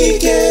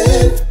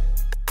weekend.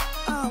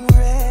 I'm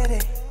ready.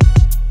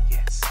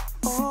 Yes.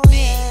 Oh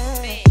yeah.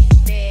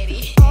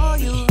 Are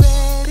you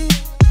ready?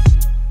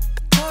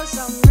 'Cause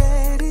I'm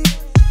ready.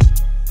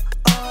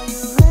 Are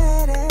you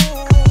ready?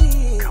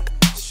 Come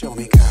on, show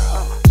me,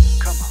 girl.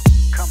 Come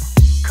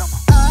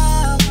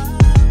on.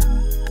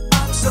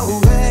 I'm so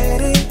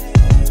ready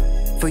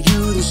for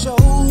you to show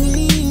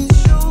me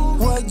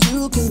what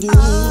you can do.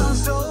 I'm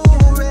so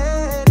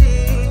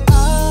ready.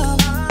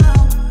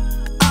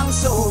 I'm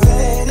so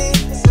ready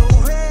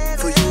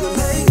for you to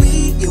make me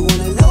your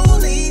one and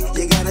only.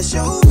 You gotta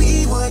show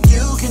me what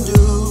you can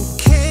do.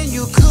 Can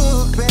you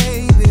cook,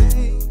 baby?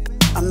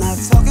 I'm not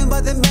talking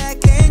about the mac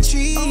and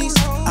cheese.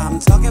 I'm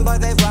talking about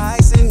that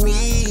rice and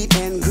meat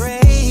and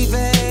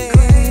gravy.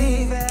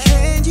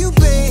 Can you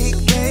bake,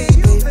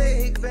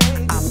 baby?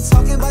 I'm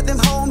talking about them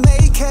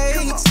homemade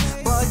cakes,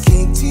 but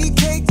cake, tea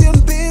cake, them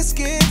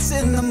biscuits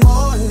in the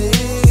morning.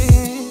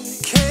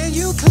 Can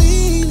you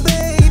clean?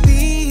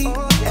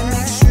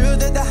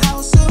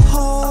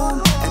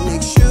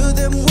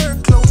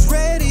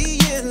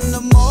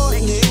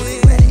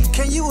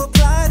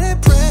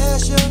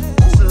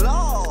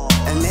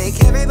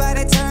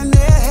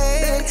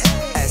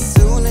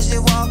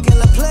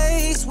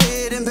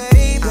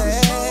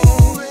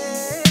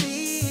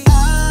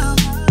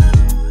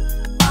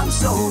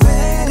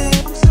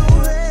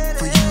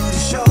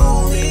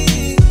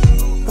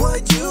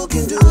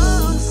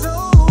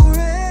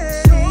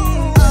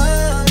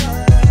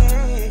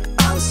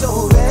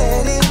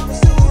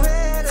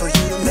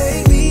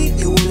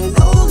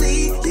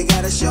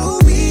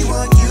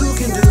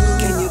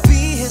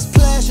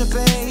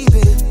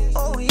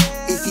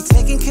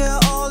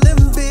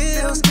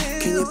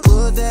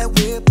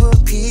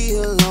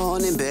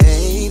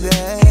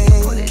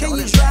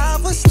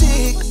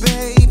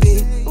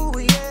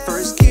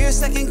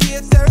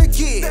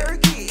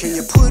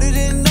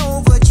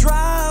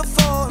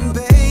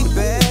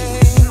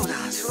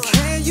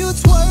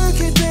 work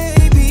it,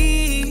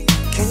 baby?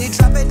 Can you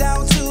drop it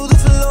down to the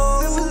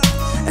floor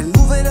and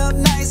move it up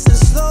nice and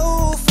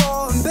slow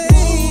for him,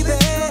 baby?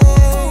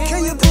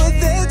 Can you put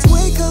that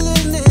twinkle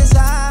in his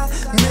eye,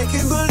 make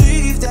him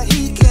believe that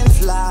he can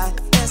fly?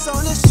 That's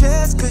on his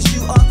chest, cause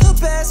you are the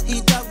best.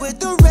 He done with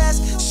the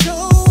rest.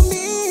 Show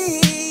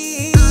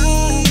me.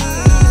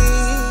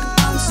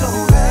 I'm so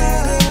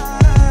ready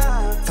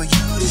for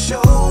you to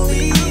show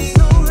me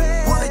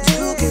what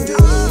you can do.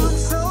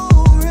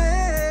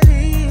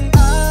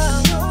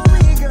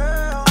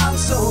 I'm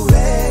so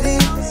ready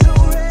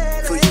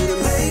for you to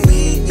make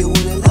me your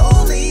one and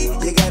only.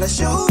 You gotta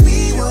show me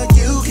what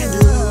you can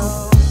do.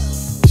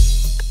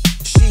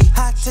 She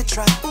hot to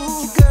try,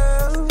 ooh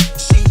girl.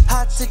 She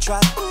hot to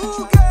try,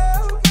 ooh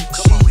girl.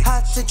 She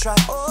hot to try,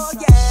 oh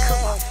yeah.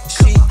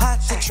 She hot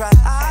to try,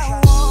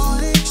 I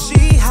want it.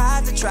 She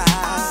hot to try,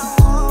 I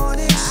want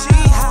it. She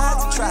hot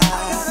to try,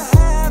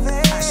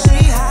 she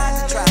hot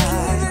to try,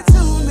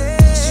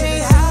 she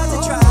hot to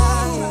try.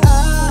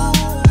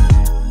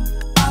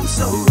 I'm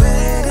so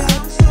ready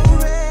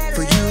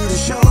for you to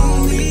show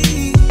me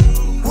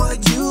what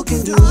you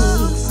can do.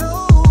 I'm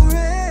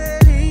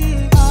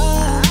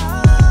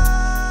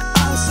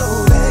so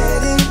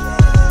ready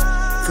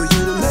for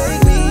you to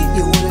make me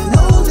your one and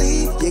only.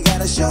 You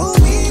gotta show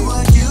me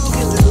what you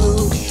can do.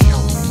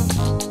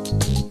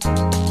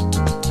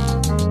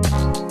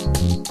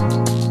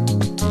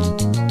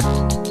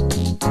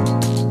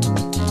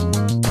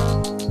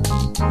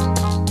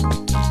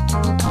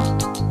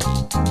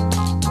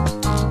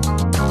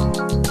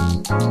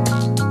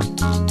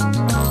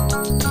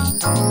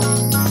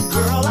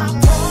 Girl, I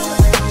promise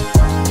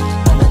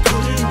I'ma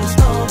put it in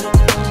installment.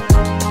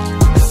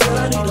 Said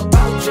I need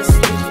about just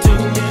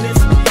 15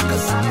 minutes,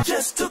 cause I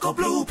just took a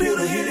blue pill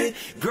to hit it.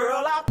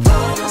 Girl, I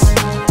promise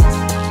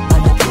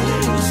I'ma put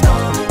it in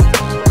installment.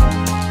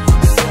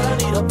 Said I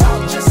need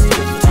about just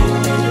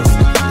 15 minutes,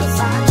 cause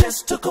I just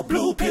took a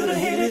blue pill to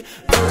hit it.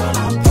 Girl,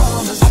 I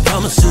promise. I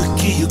promise to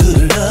give you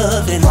good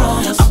loving. I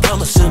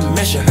promise to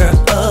measure her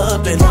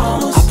up, and I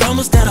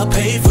promise that I'll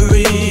pay for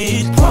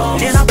it.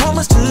 And I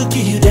promise to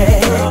give you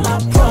that. Girl, I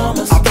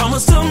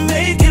promise to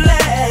make it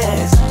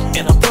last,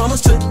 and I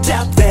promise to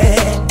tap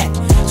that.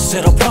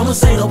 Said a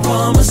promise ain't a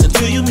promise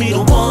until you meet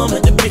a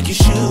woman that make your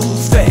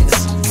shoes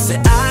fast.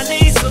 Said I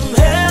need some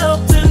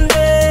help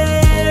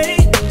today.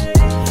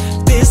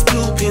 This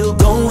blue pill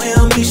gon'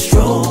 help me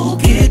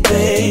stroke it,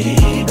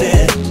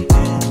 baby.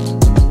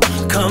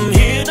 Come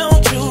here,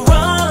 don't you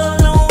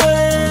run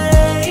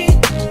away.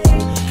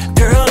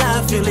 Girl,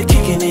 I feel it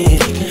kicking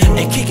in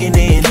and kicking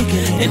in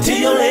until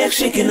your legs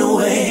shaking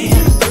away.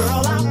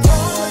 Girl, I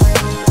promise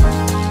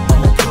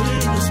I'ma put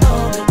it in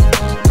installment.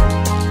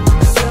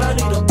 Said I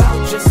need about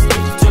just 15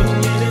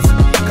 minutes,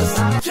 cause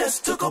I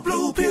just took a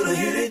blue pill to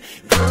hit it.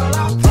 Girl,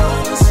 I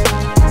promise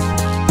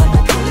I'ma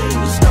put it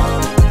in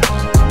installment.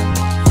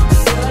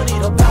 Said I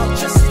need about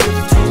just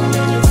 15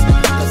 minutes,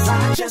 cause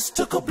I just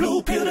took a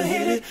blue pill to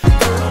hit it.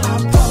 Girl, I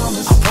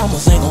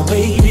promise ain't gon'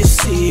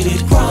 babysit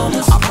it.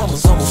 Promise, I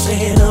promise I'm gon'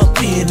 stand up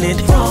in it.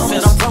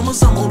 Said I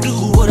promise I'm gon' do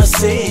what I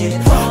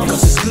said,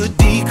 cause it's good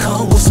D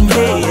come with some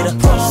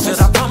head. Said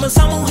I promise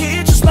I'm gon'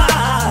 hit your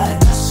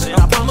spot. Said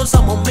I promise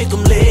I'm gon' make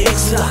them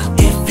legs lock.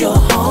 If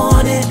you're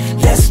horny,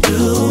 let's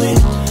do it.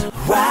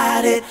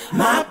 Ride it,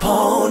 my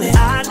pony.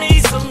 I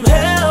need some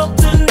help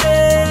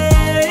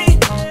today.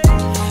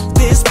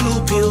 This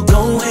blue pill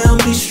gon'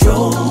 help me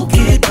stroke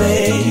it,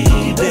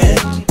 baby.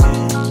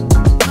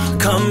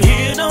 Come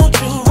here, don't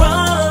you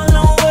run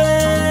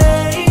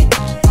away.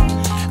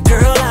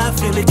 Girl, I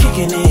feel it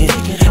kicking in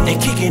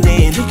and kicking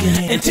in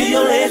until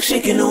your legs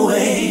shaking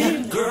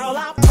away. Girl,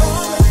 I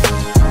promise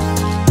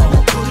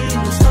I'ma put it in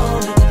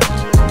installment.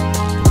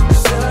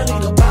 Said I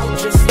need about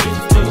just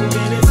 15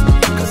 minutes,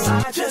 cause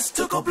I just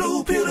took a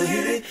blue pill to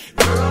hit it.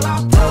 Girl, I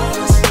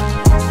promise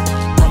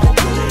I'ma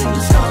put it in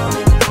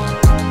installment.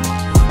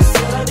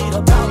 Said I need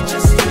about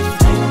just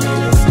 15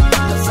 minutes,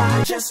 cause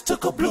I just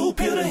took a blue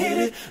pill to hit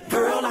it.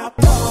 Girl, I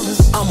promise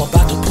I'm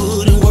about to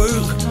put in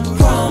work.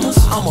 Promise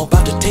I'm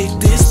about to take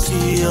this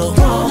pill.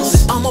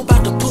 Promise I'm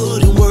about to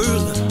put in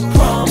work.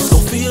 Promise it's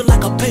gon' feel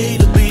like I paid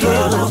the bill.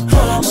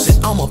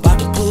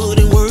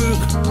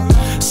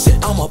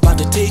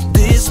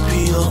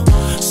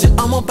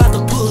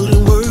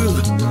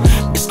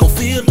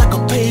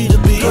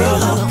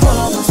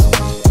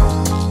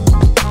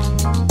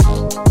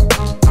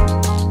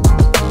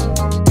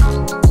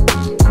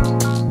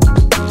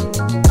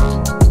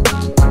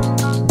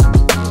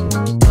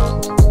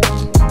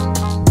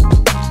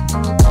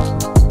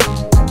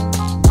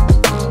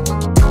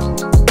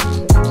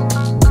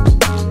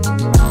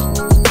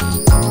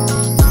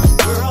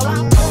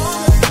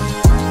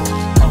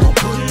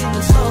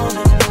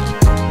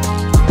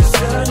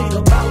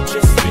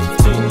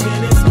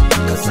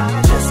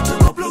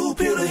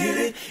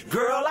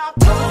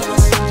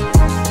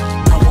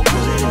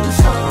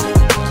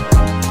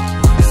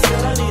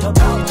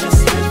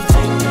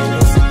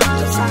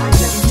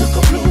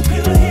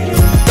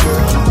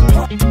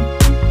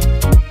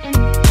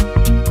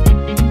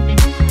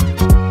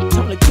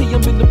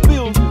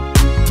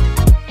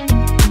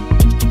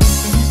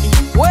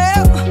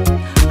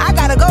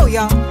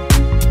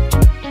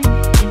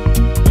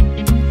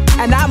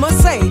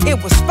 say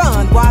it was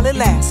fun while it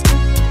lasted.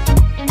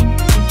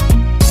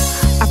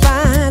 I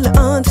finally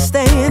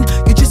understand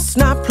you're just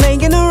not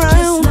playing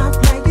around.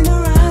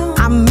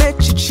 I met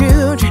your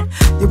children,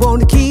 you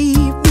wanna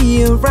keep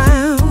me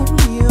around.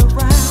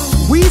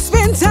 We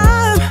spend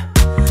time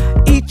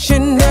each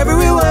and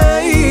every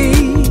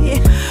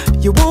way.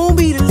 You want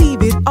me to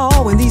leave it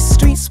all, and these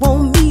streets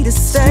want me to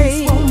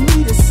stay.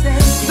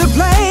 The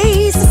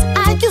places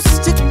I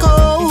used to go,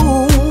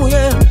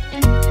 yeah,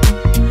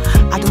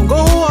 I don't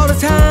go all the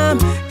time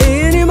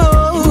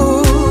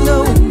anymore, no.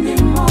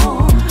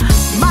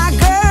 My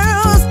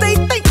girls, they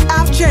think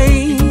I've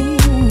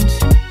changed,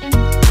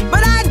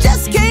 but I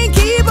just can't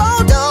keep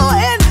on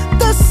doing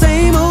the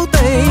same old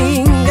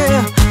thing,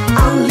 yeah.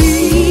 I'm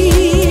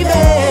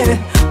leaving,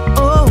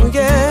 oh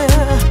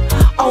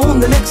yeah, on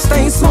the next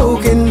thing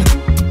smoking.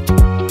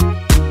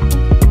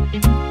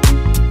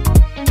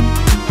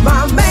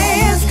 My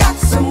man's got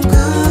some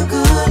good,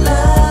 good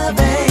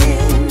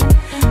loving,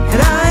 and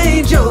I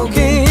ain't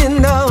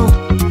joking, no.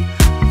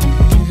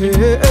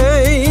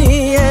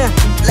 Yeah,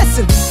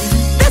 listen,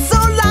 this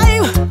old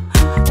life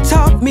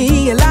taught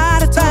me a lot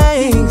of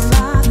things.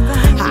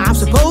 I'm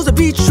supposed to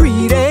be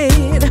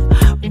treated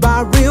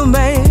by a real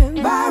man,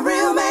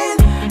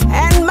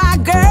 and my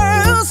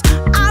girls,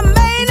 I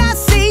may not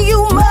see you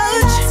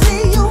much,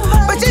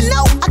 but you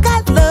know I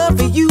got love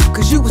for you,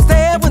 'cause you was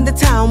there when the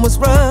time was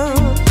rough.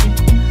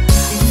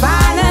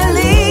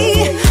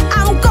 Finally,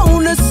 I'm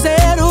gonna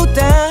settle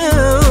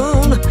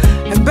down,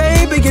 and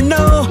baby, you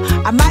know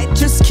I might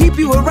just keep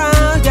you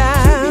around,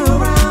 yeah.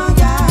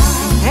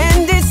 And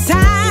this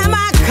time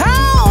I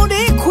called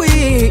it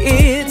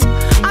quits.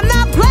 I'm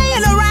not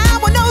playing around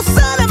with no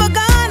son of a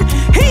gun.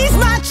 He's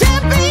my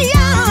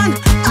champion,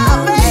 oh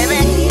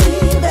baby.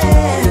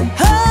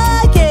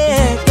 Oh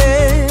yeah,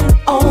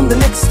 yeah. On the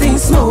next thing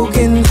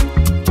smoking.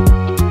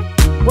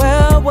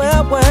 Well,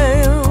 well,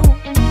 well.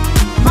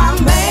 My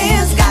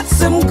man's got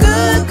some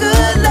good,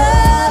 good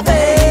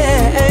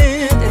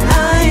loving, and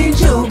I ain't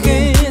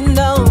joking,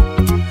 no.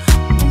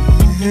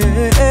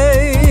 Yeah,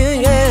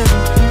 yeah.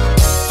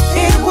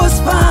 It was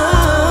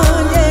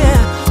fun, yeah,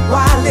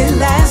 while it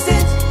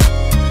lasted,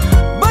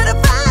 but it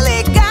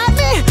finally got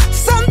me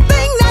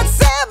something that's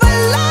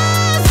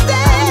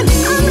everlasting.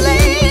 I'm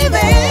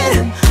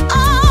leaving,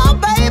 oh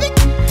baby,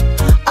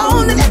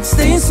 on the next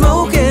thing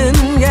smoking,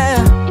 yeah.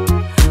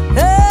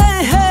 Hey,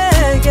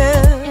 hey,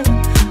 yeah.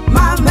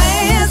 My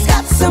man's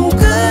got some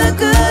good,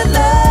 good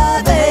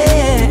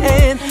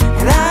loving,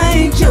 and I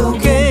ain't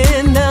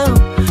joking, no.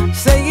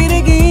 Say it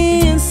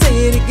again, say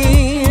it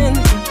again.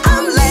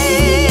 I'm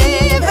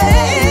leaving,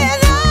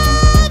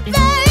 oh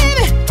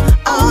baby,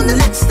 on the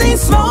next thing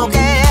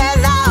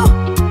smoking now.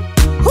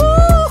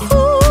 Ooh,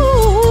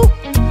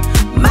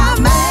 my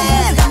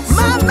man,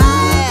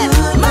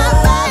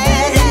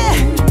 yeah,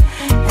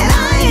 and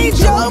I ain't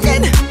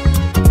joking.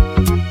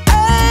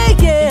 Hey,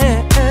 yeah,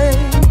 hey.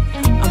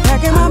 I'm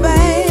packing my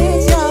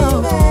bags, yo.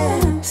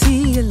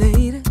 See you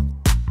later.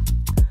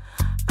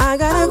 I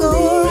gotta go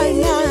right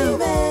now.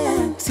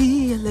 See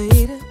you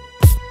later.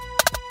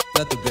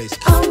 Let the bass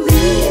I'm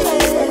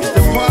leaving.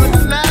 The party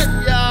tonight,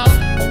 y'all.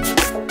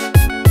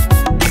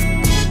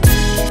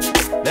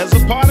 There's a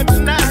party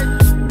tonight.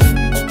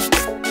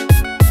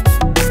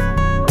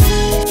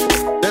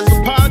 There's a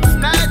party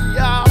tonight,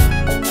 y'all.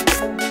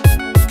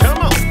 Come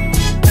on.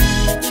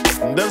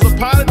 There's a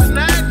party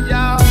tonight,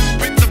 y'all.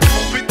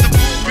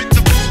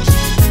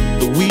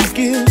 The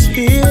weekend's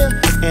here,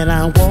 and I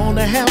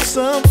wanna have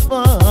some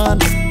fun.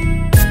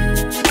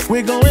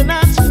 We're going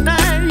out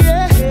tonight,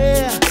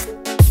 yeah.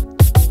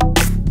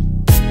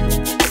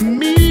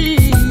 Me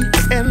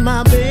and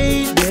my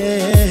baby.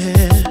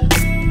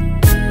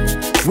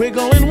 We're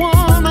going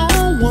one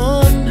on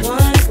one.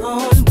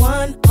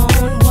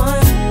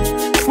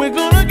 We're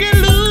gonna get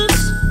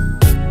loose.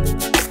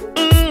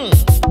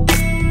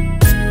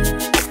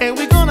 And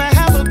we're gonna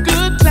have a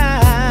good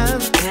time.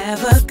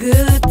 Have a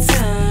good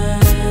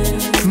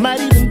time.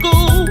 Might even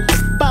go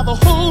by the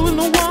hole in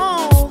the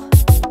wall.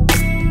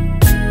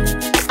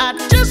 I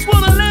just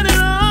wanna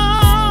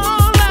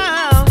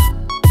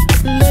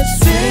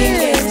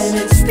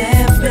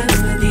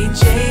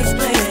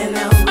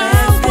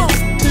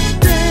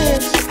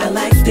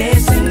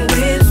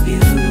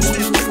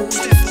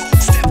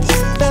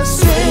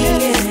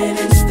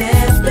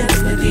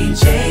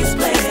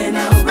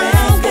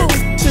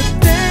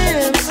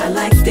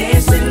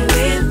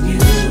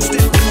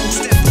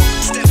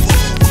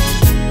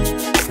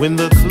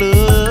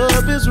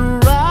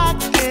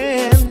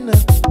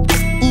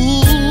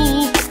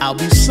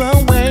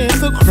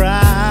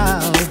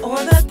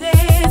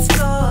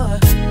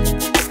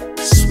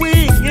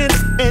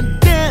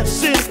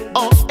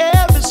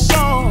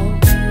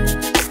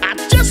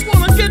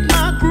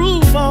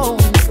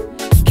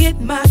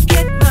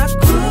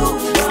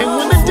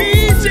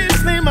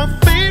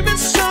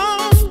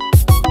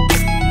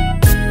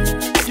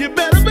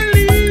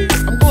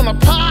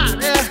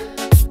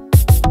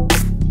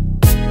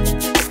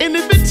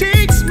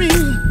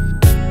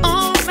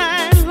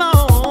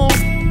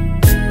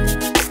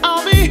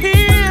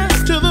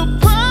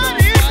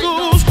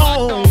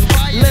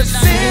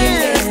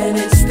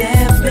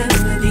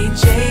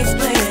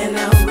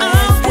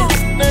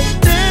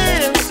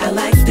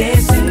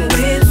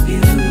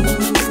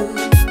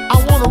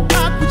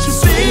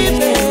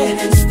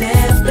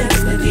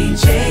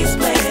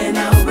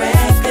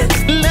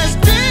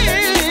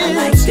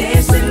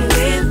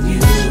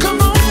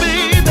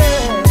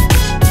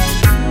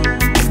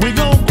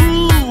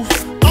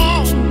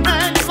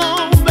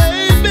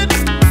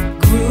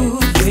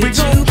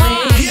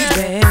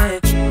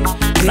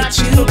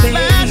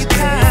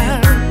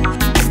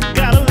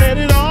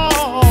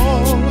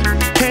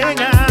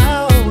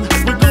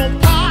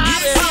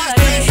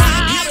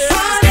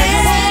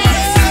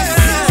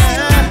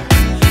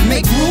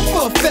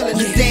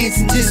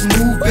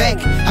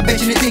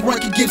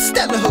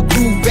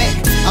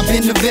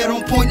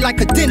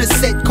like a dinner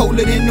set.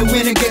 Colder than the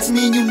winter gets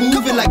me and you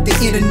moving like the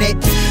internet.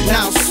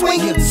 Now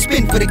swing,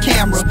 spin for the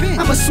camera.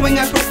 I'm a swing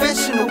out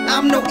professional,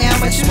 I'm no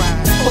amateur.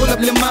 Hold up,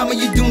 little mama,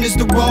 you doing this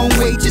the wrong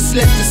way. Just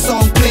let the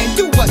song play and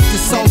do what the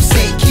song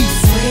say. Keep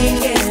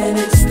swinging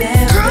and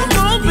stepping. Come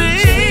on,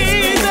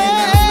 baby,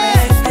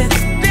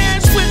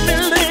 dance with me,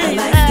 lady.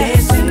 I like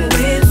dancing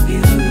with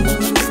you.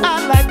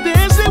 I like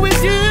dancing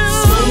with you.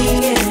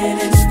 Swinging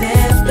and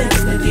stepping,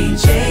 the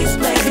DJ's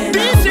playing.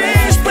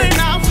 DJ's playing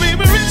our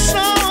favorite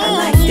song.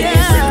 I like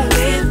dancing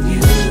with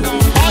you.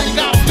 All you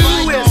gotta do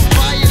is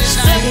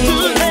step to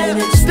the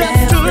left, step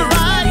to the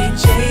right.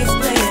 DJ's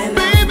playing,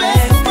 baby,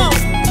 come on,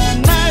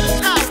 night is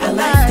out. I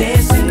like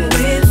dancing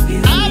with you.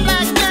 I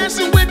like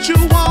dancing with you,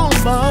 woman.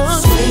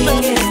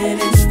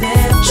 Swinging and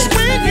stepping,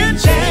 swinging,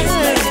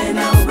 dancing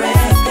our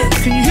record.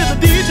 Can you hear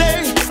the DJ?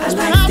 I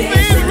like our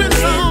favorite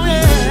song,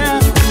 yeah.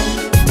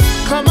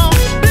 Come on,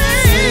 baby.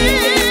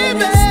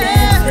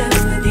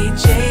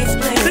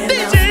 The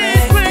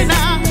DJ's playing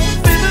our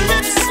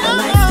favorite song. I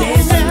like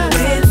dancing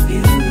with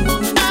you.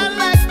 I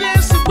like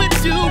dancing with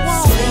you,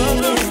 woman.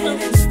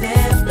 Swinging and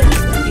stepping,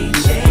 the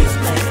DJ's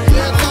playing.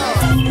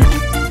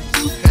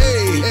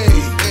 Hey.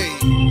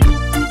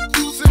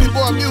 City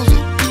Boy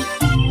Music.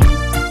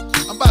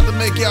 I'm about to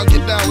make y'all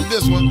get down with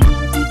this one.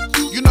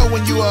 You know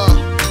when you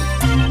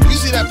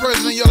see that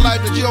person in your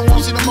life that you don't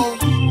want to see no more?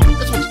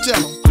 That's what you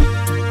tell them.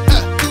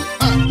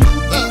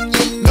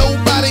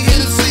 Nobody here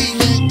to see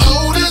you.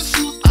 Otis,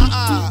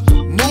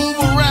 move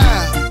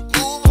around.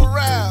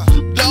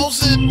 Don't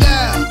sit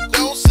down.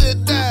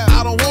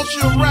 I don't want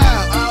you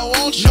around.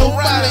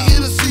 Nobody here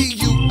to see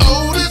you.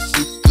 Otis,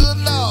 good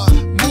Lord,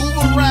 move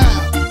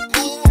around.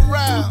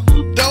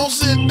 Don't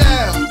sit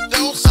down.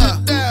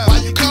 Why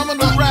you coming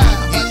around?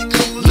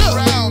 Look,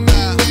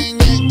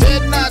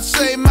 did not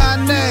say my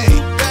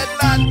name. Better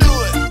not do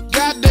it.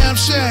 Goddamn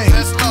shame.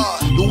 That's Lord.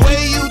 The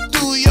way you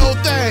do your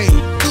thing.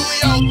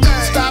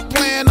 Stop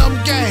playing them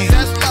games.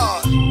 That's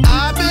Lord.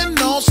 I've been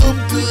on some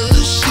good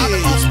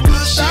shit.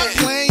 Stop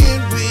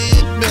playing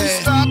with me.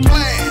 Stop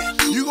playing.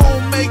 You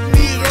gon' make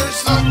me hurt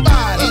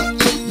somebody.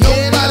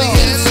 Nobody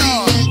here to see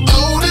you.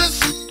 Otis,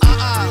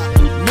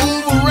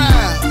 move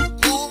around.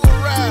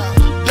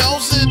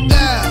 Don't sit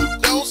down.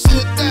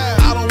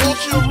 I don't want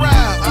you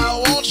around.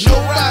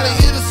 Nobody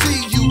here to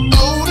see you.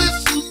 Otis,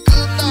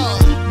 good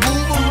Lord,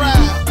 move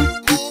around.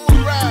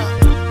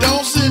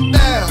 Don't sit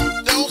down.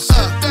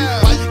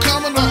 Why you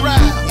coming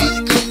around?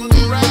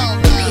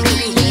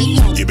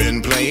 You've been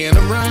playing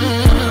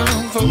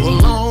around for a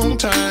long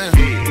time.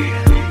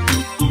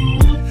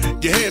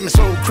 You had me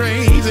so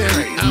crazy,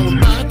 I was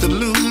about to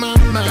lose my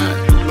mind.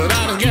 But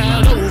I done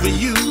got over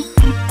you,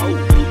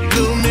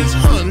 little Miss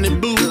Honey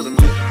Boo.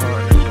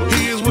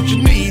 Here's what you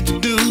need to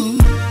do.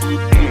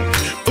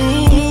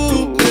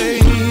 Ooh,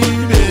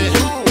 baby,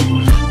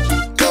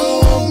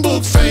 go on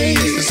book face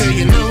and say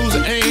your nose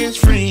and ass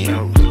free.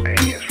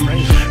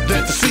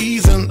 That the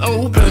season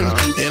open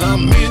and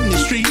I'm in the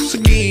streets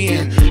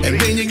again. And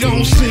then you're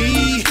gonna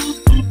see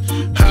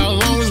how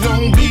long it's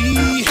gonna be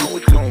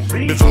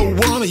before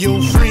one of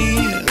your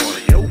friends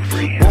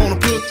wanna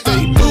put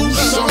their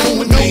boots on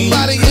with me.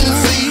 Nobody here to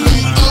see you.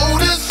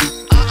 Otis,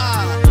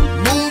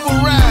 move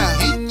around.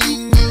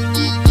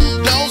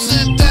 Don't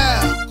sit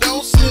down.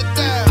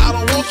 I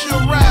don't want you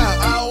around.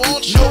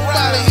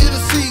 Nobody here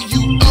to see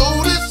you.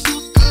 Otis,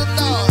 good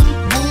Lord,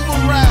 move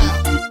around.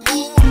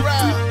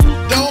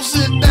 Don't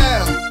sit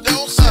down.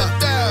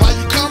 Why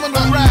you coming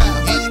around?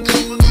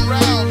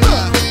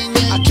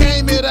 I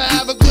came here to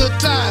have a good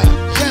time.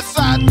 Yes,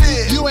 I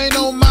did. You ain't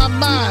on my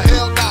mind.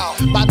 Hell no.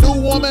 My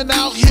new woman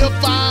out here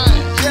fine.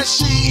 Yes,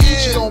 she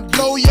is. She gon'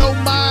 blow your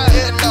mind.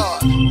 Hell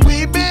Lord.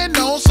 We been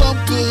on some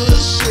good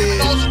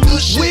shit.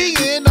 We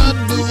in a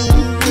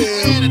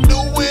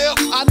new whip.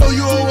 I know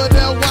you over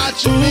there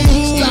watching me.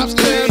 Stop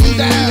staring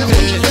down.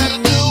 What you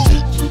better do?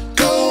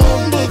 Go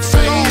on book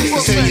face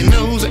and say your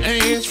nose and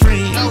ass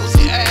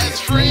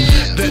free.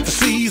 That the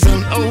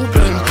season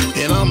open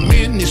and I'm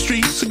in the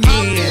streets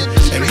again.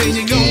 And then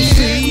you gon'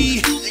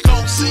 see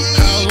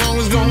how long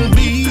it's gonna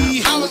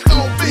be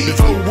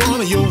before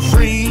one of your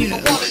friends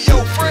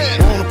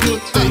wanna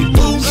put their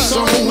boots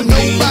on with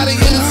me. Nobody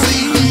here to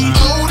see you.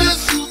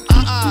 Otis,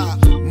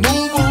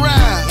 move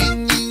around.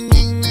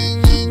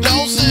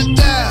 Don't sit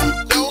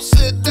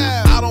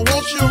down. I don't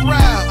want you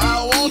around.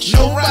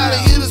 Nobody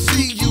here to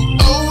see you.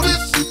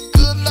 Otis,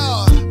 good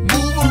Lord,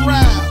 move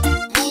around.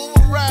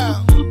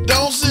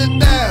 Don't sit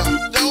down.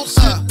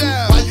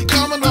 Why you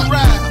coming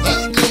around?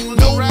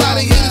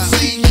 Nobody here to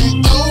see you.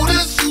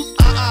 Otis,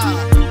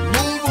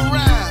 move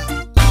around.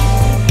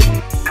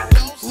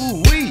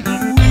 Ooh-wee,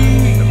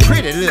 the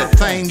pretty little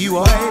thing you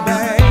are.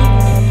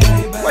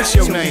 What's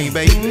your name,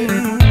 baby?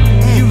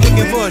 You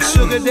looking for a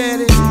sugar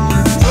daddy?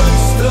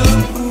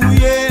 Ooh,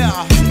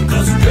 yeah.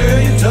 'Cause girl,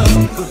 you're tough.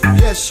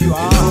 Yes, you are.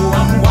 You know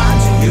I'm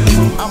watching you.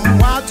 I'm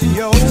watching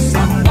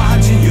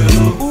you.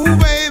 Ooh,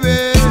 baby.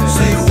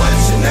 Say,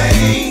 what's your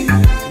name?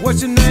 What's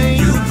your name?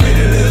 You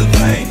pretty little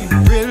thing.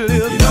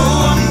 You know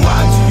I'm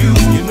watching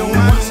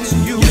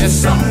you.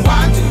 Yes, I'm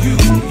watching you.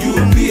 You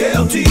a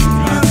BLT. You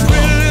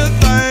pretty little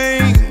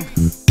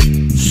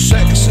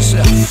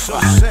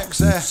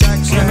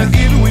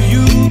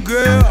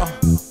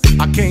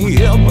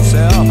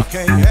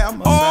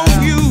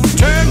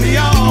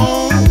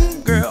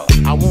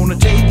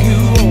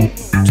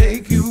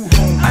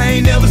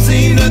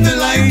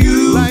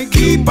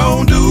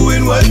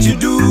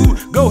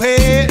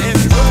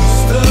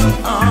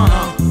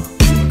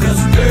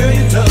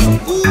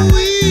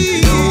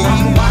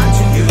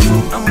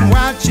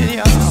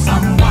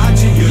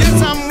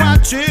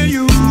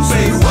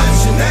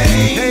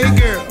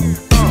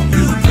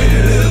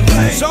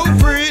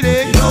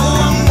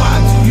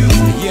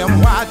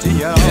watching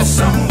y'all. Yes,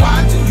 I'm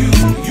watching you.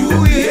 You a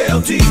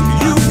PLT.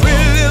 You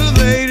pretty little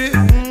lady,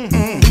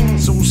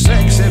 so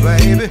sexy,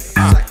 baby.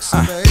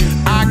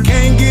 I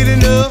can't get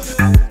enough.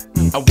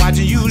 I'm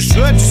watching you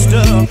strut your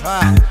stuff.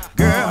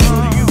 Girl,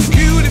 you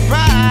cutie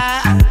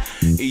pie.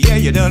 Yeah,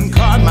 you done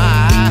caught my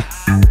eye.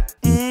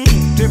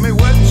 Tell me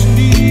what you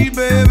need,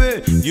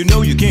 baby. You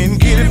know you can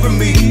get it from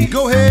me.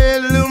 Go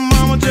ahead, little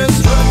mama, just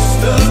strut your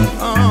stuff.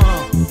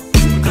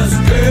 Cause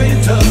girl,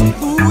 you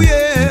tough. Ooh,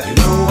 yeah. You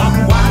know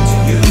I'm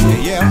watching you.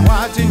 Yeah, I'm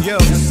watching you.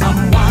 Yes,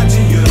 I'm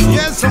watching you.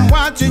 Yes, I'm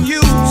watching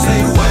you.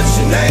 Say what's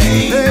your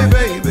name? Hey,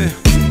 baby.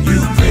 You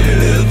pretty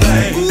little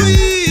thing. Ooh,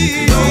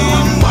 yeah. You know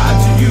I'm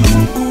watching you.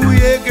 Ooh,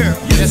 yeah, girl.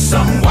 Yes,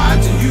 I'm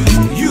watching you.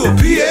 You a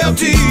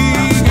PLT.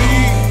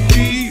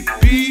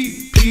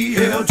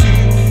 PLT.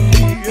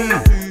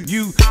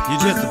 You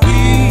just a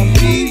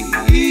PLT.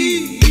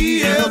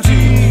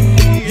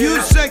 You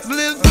sexy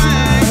little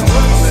thing.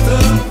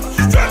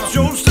 Strut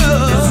your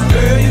stuff.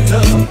 Girl, you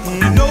tough.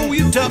 You know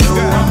you tough, girl.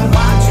 I'm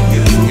watching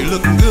you. You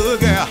looking good,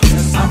 girl.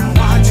 Yes, I'm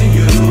watching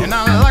you. And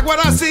I like what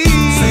I see.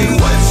 Say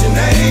what's your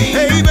name?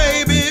 Hey,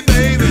 baby,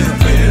 baby. You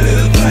pretty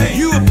little thing.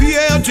 You a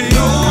PLT. You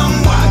know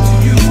I'm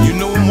watching you. You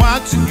know I'm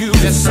watching you.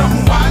 Yes,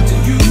 I'm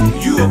watching you.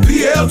 You a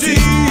PLT.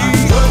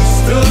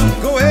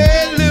 Go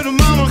ahead, little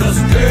mama. Cause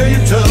girl, you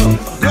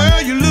tough.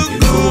 Girl, you look You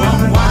good. know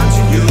I'm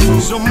watching you.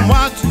 So I'm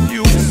watching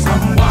you. Yes,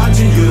 I'm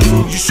watching you.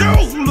 You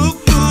sure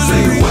look good.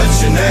 Say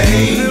what's your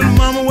name? Little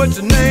mama, what's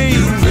your name?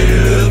 You pretty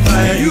little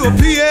thing. You a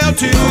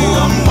PLT. You know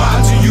I'm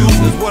watching you.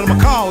 That's what I'ma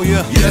call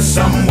you. Yes,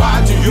 I'm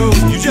watching you.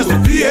 You just a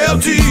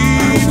PLT,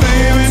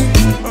 baby.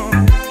 Go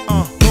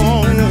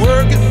on,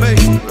 work it,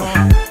 baby.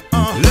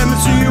 Let me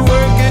see you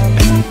work it.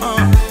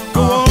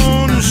 Go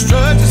on and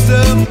strut your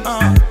stuff.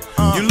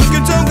 You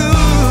looking so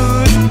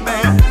good,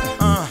 baby.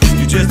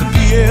 You just a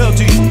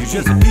PLT. You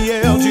just a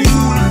PLT.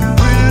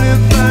 Pretty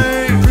little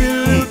thing, pretty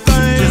little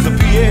thing. Just a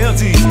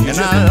PLT, and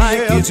I like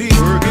it.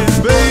 Work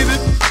it, baby.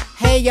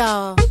 Hey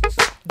y'all,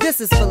 this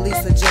is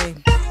Felicia J.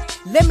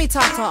 Let me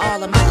talk to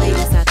all of my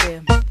ladies out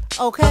there,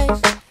 okay?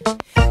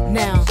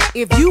 Now,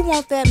 if you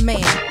want that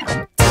man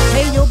to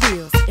pay your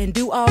bills and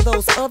do all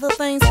those other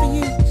things for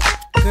you,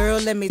 girl,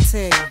 let me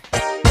tell you,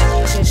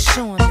 just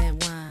show him that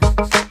wine.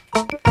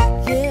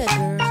 Yeah,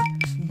 girl,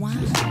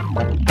 wine.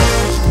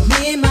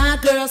 Me and my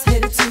girls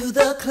headed to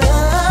the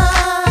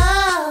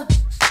club.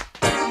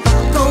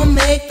 Gonna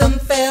make them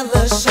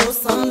fellas show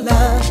some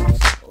love.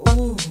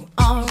 Ooh,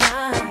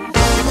 alright.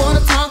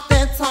 Wanna talk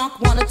that talk,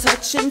 wanna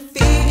touch and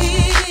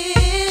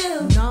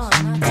feel. No,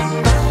 not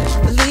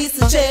too.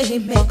 Lisa J,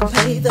 make them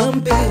pay them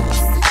bills.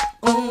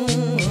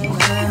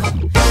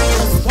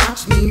 Just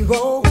watch me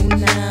roll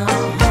now.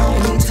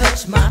 And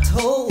touch my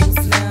toes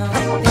now.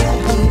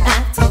 We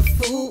act a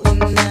fool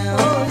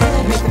now.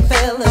 Make them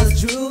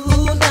fellas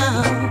drool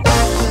now.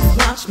 Just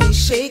watch me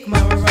shake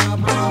my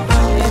rump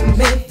and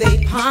make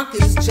they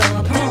pockets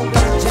jump.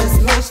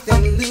 Just watch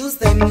them lose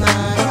their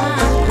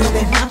mind. When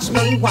they watch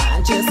me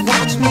whine, just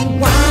watch me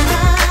whine.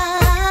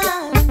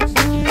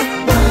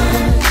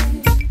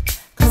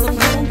 Cause I'm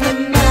gonna get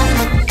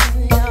mine,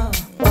 yo.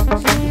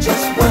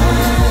 Just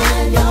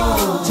whine, yo.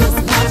 Just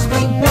watch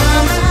me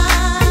whine.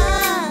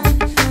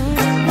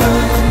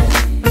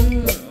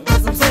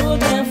 Cause I'm so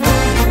damn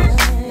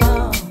fine, yo.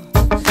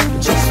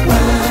 Just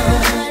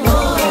whine, yo.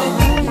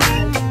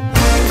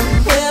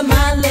 Where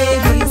my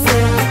ladies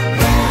at?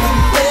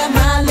 Where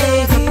my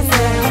ladies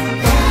at?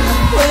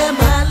 Where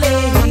my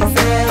ladies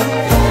at?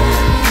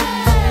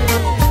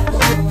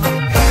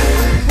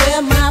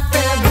 Where my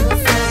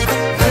fellas at?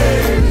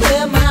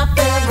 Where my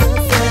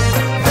fellas at?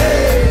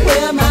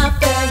 Where my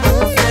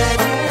fellas at?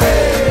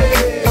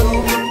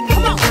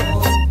 Come on.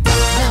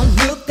 Now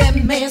look that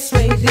man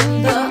straight in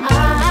the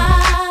eye.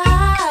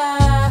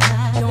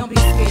 Don't be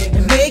scared.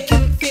 And make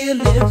him feel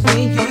it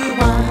when you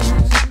whine.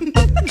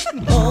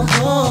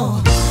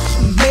 Oh,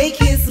 make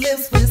his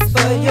lips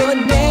whisper your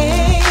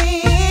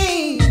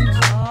name.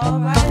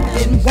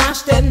 Then watch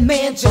that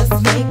man just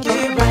make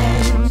it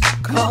rain.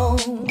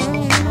 Cold.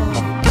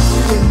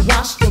 Then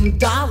watch them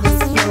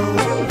dollars flow.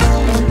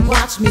 And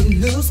watch me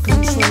lose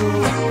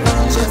control.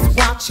 Just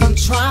watch him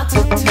try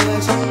to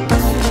touch.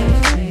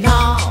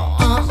 No,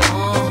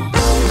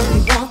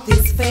 you want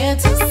this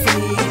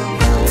fantasy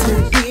to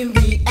be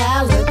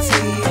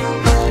reality.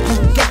 You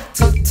got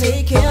to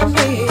take care of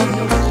me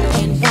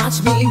and watch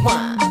me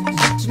whine.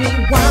 Watch me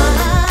whine.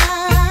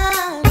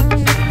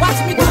 Watch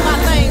me do my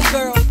things,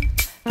 girl.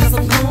 Cause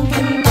I'm gonna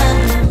get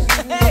mine.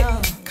 Hey,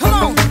 come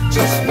on.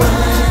 Just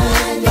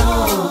whine, yo.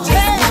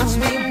 Just watch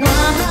me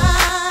whine.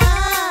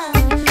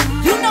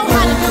 You know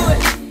how to do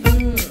it.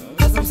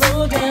 Cause I'm so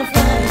damn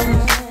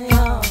fine,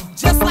 yo.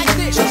 Just like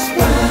this. Just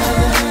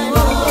whine,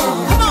 yo.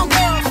 Come on,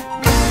 girl.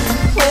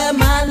 Where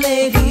my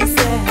ladies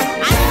at?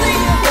 I see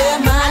you. Where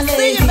my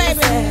ladies at?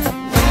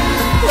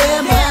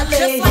 Where my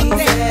ladies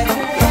at?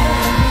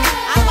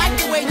 I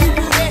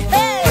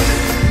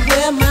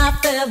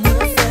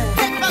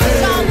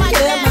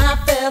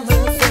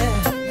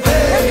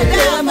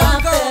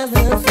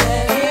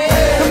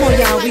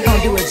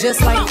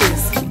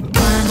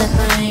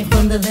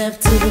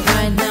left to the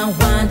right, now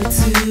wind it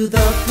to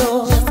the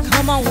floor. Just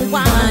come on,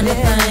 wind it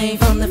thing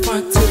from the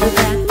front to the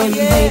back and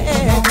make me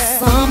want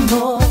some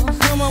more.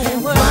 Come on,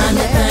 wind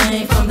it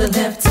thing from the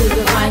left to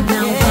the right,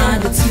 now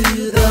wind it to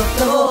the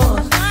floor.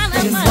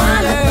 Just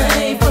wind it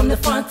thing from the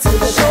front to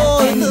the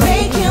back and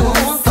make me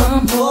want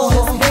some more.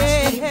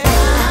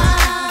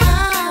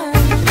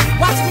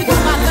 Watch me do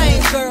my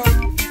thing, girl.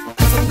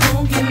 So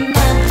don't get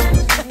mad.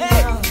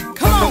 Hey,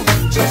 come on,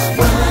 just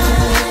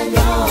wind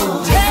your.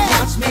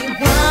 Watch me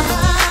wind.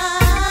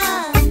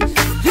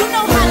 You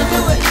know how to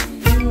do it.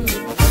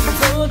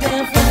 So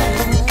damn fine.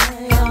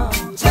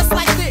 Just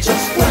like this.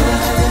 Just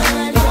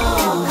wind your.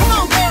 Come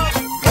on, girl.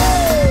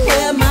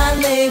 Where my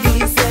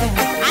ladies at?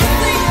 I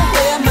see you.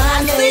 Where my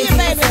ladies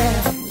at?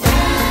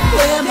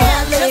 Where my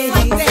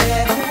ladies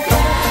at?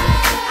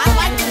 I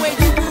like the way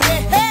you do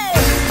that. Hey,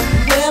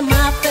 where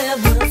my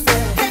fellas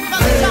at?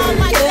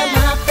 Where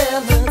my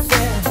fellas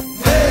at?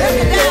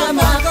 Where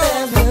my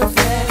fellas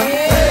at?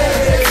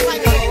 Just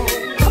like that.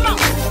 Come on.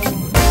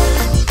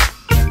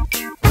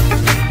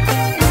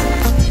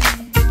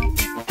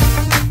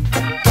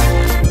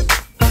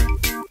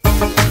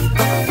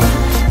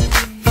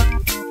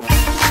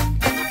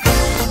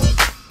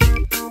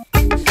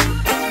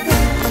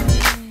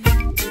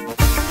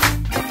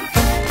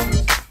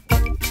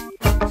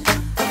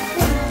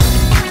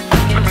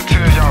 Let me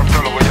tell y'all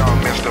fella where y'all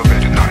messed up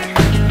at tonight.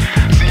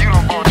 See, you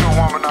done brought your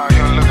woman out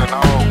here looking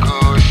all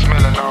good,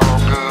 smelling all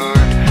good.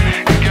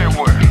 And get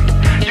what?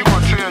 You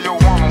gonna tell your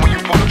woman when you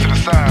pull her to the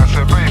side,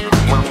 say, baby,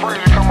 when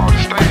Freddie come off the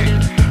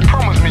stage,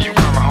 promise me you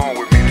coming home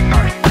with me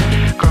tonight.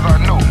 Cause I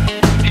know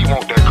he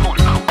want that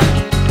cootie coo.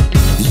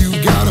 You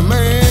got a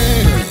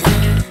man,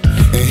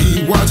 and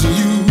he watching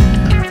you.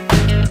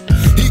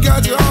 He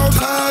got you all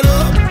tied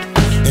up,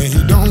 and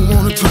he don't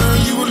wanna turn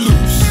you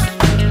loose.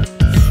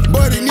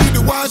 But he need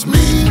to watch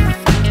me,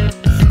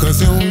 cause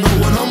he don't know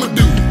what I'ma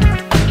do.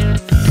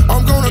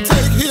 I'm gonna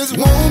take his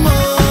woman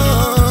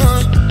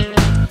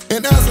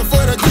and ask her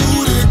for that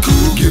cootie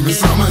coo. Give me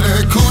some of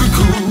that cootie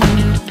coo.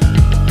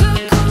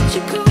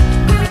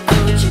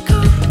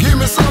 Give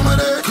me some of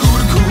that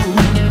cootie coo.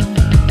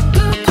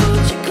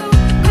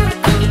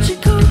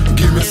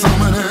 Give me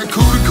some of that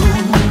cootie coo.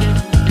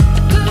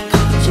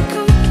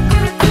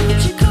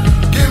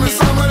 Give me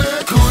some of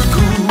that cootie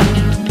coo.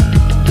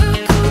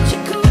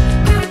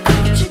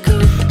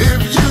 If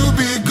you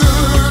be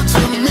good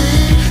to me,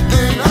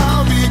 then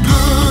I'll be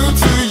good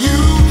to you.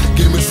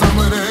 Give me some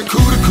of that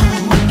cootie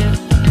coo.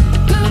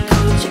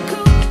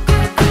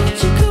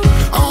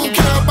 I don't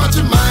care about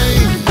your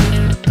mind,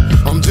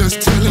 I'm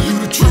just telling you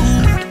the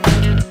truth.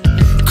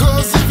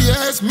 Cause if you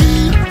ask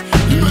me,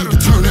 you better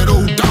turn that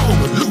old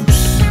dog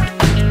loose.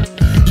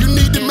 You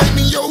need to make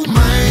me your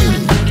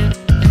man,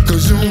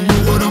 cause you don't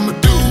know what I'ma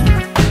do.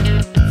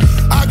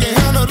 I can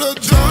handle the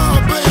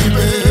job,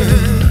 baby.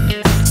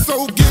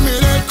 So give me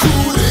that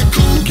cootie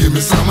coo. Give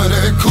me some of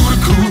that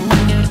cootie coo.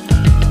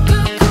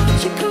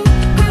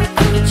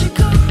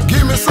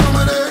 Give me some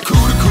of that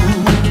cootie coo.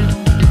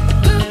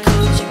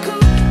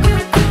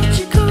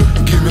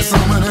 Give me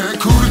some of that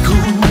cootie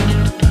coo.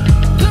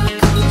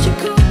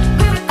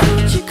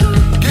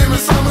 Give me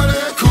some of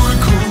that cootie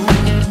coo.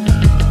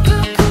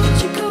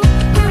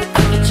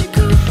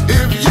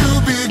 If you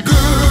be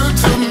good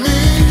to me,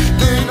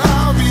 then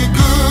I'll be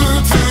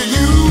good to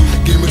you.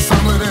 Give me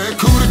some of that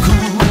cootie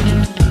coo.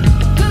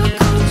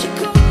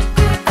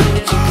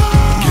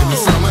 Give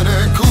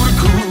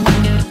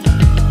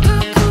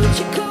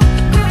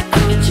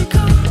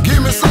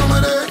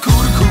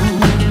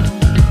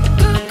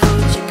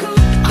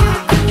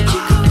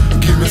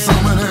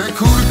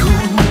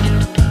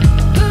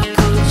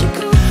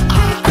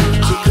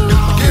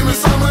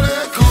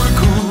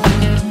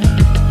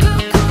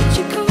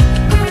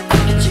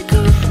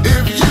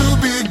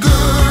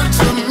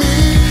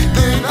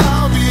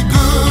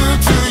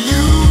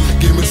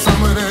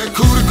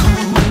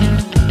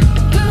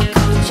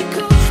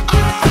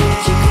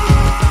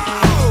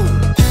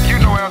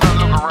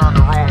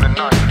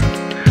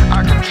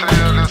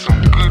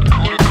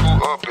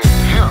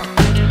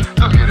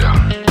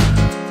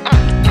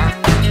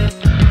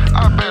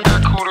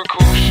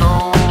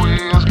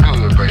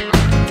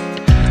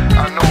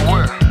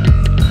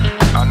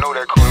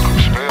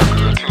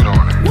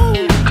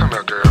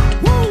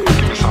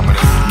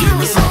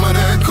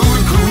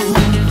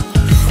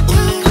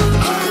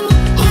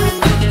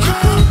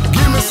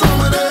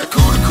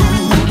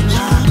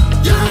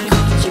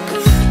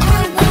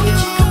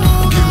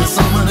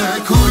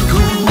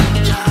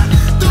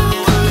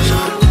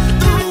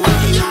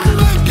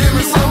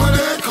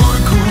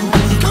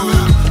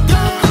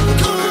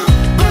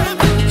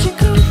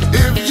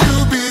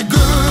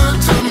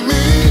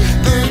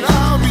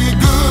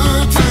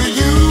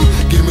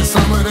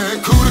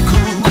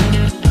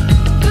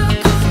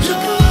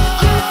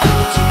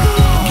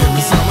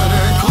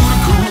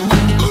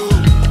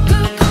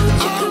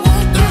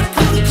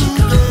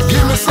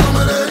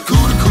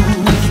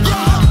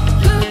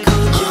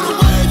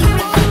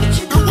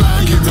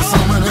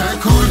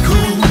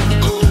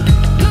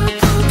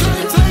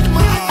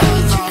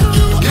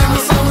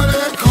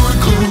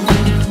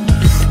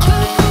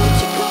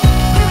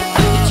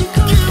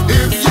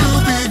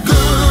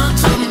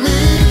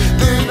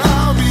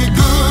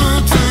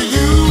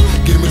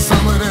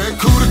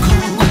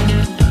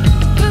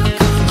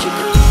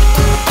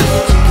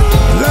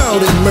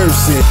Lord have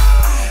mercy.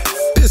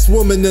 This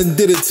woman done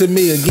did it to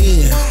me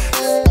again.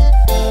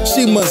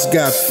 She must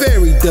got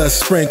fairy dust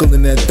sprinkled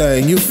in that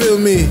thing, you feel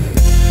me?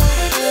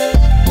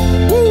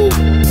 Woo!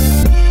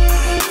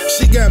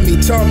 She got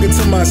me talking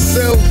to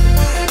myself.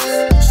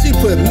 She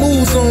put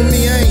moves on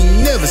me I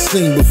ain't never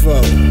seen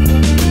before.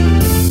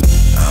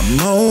 I'm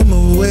on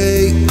my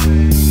way,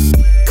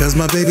 cause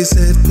my baby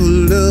said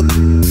pull up.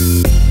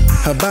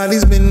 Her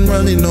body's been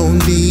running on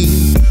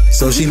D,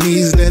 so she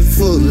needs that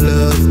full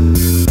love.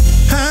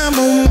 I'm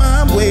on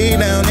my way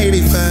down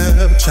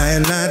 85,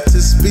 trying not to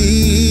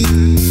speak,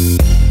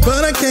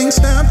 but I can't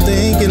stop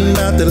thinking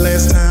about the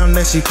last time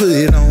that she put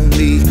it on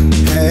me.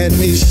 Had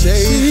me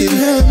shaking,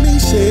 had me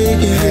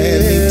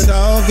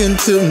talking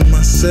to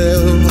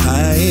myself.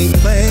 I ain't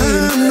playing,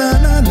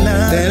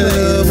 that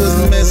love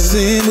was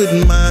messing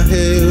with my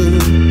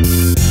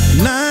health.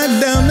 Knocked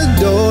down the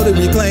door to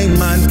reclaim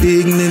my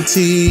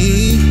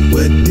dignity.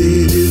 What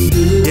did you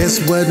do? Guess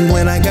what,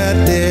 when I got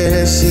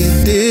there, she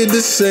did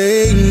the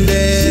same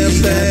damn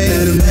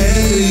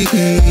thing.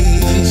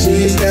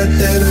 She's got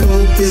that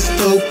hocus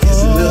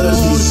pocus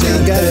love. She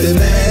got that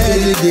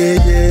magic,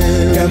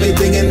 yeah. Got me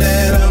thinking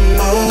that I'm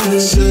on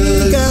drugs.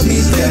 She got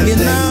me thinking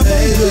I'm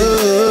on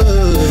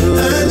drugs.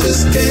 I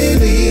just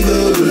can't leave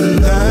her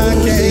alone. I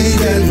can't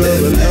leave her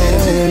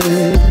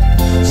alone.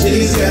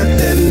 She's got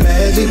that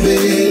magic,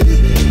 baby.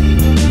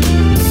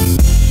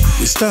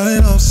 We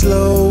started off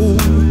slow,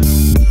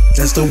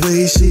 that's the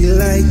way she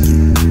like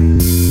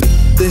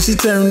it. Then she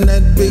turned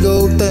that big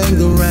old thing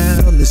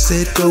around and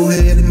said, go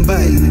ahead and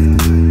bite it.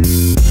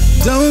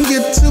 Don't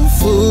get too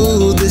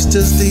full, this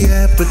just the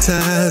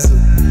appetizer.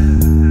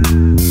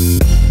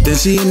 Then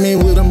she hit me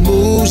with a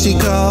move she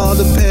called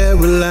a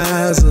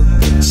paralyzer.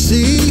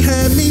 She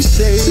had me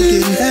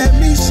shaking, had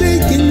me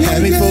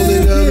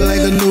folded up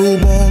like a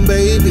newborn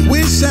baby.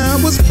 Wish I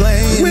was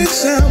playing,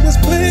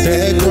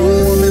 that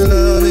grown woman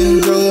loving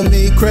drove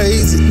me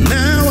crazy.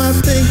 Now I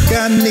think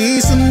I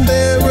need some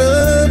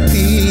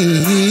therapy.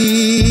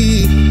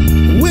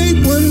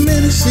 Wait 1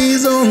 minute,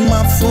 she's on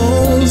my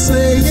phone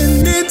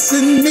saying it's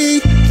in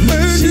me.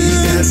 She's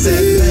got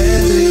that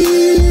magic,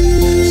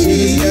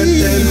 she's got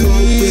that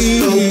hocus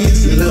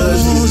pocus love.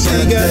 She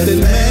got that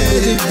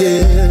magic,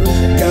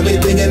 yeah. Got me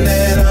thinking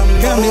that I'm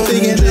on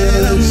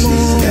drugs.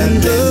 She's got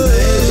that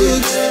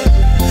magic,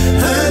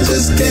 I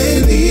just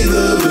can't leave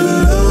her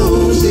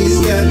alone. She's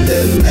got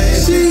that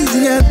magic, she's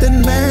got that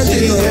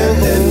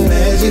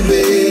magic,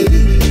 baby.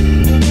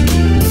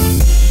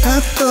 I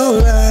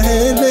thought I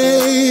had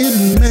that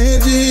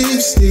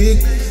magic stick,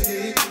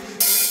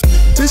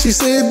 till she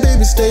said,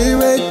 baby, stay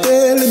right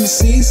there, let me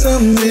see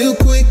something real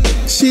quick.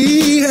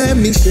 She had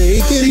me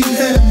shaking, she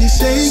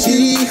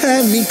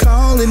had me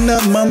calling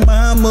up my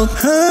mama.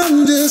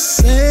 I'm just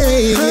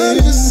saying,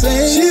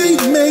 she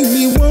make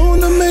me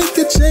wanna make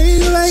a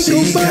change like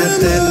Obama. She's got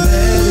that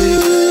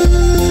magic,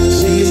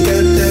 she's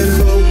got that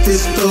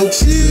hocus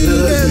pocus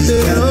love.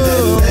 She's got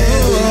that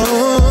magic,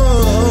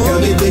 got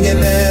me thinking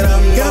that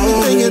I'm on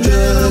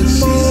drugs.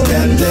 She's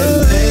got that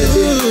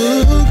magic,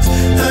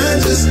 I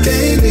just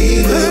can't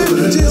leave her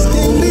alone.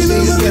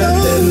 She's got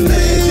that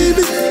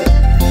magic,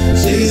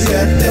 she's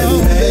got that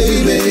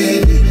magic,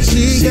 baby.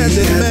 She got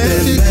that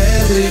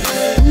magic,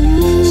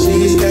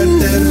 she's got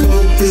that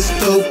hocus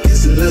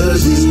pocus love.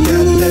 She's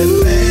got that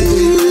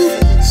magic,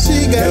 she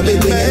got me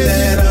thinking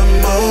that I'm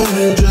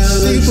on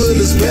drugs. She put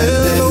a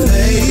spell on me,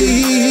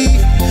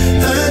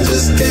 I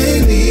just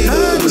can't leave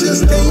her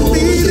alone.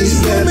 She's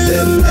got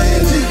that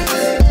magic,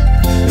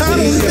 I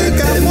don't think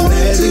I want to.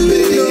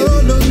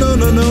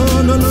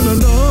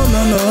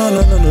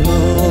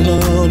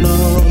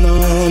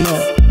 No.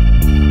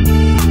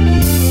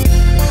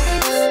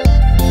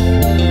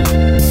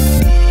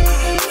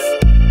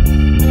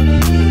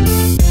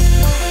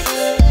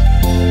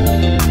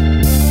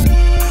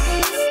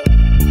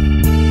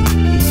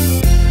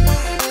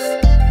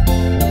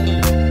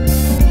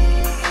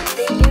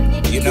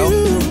 You know,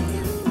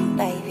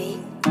 baby,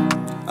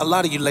 a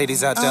lot of you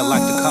ladies out there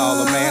like to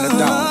call a man a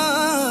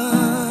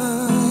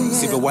dog.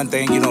 See, but one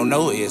thing you don't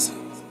know is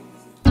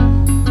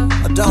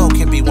a dog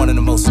can be one of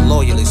the most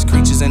loyalist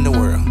creatures in the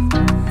world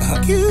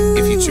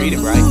if you treat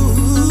him right.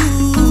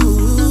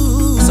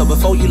 So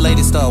before you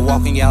ladies start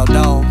walking y'all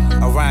dog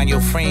around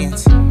your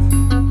friends,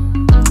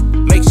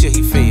 make sure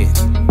he fed,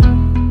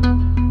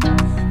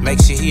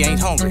 make sure he ain't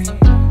hungry,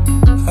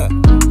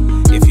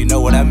 if you know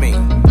what I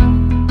mean.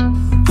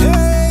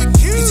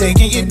 You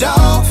taking your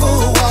dog for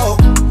a walk,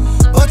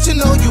 but you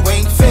know you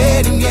ain't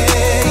fed him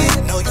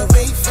yet.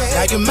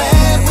 Now you're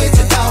mad with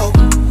your dog,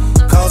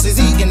 cause he's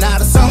eating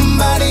out of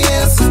somebody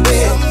else's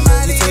bed.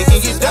 You're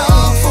taking your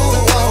dog for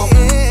a walk,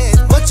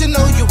 but you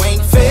know you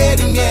ain't fed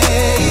him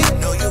yet.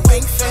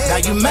 Now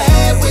you're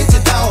mad with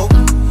your dog,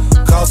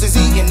 cause he's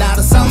eating out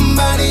of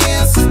somebody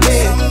else's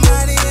bed.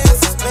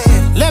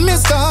 Let me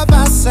start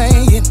by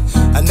saying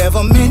I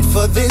never meant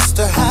for this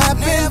to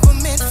happen.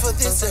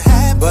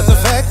 But the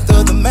fact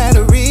of the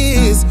matter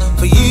is,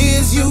 for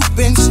years you've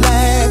been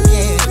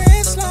slacking.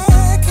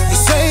 You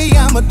say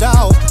I'm a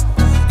dog,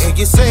 and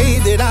you say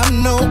that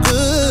I'm no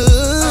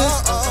good.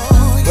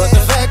 But the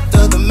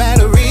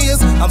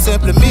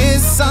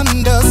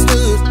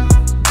misunderstood.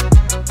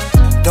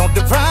 Don't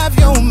deprive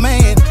your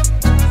man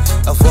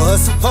of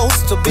what's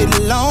supposed to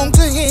belong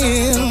to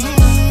him.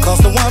 Cause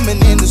the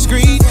woman in the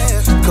street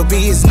could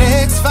be his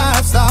next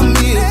 5-star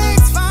meal.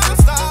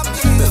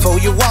 Before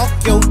you walk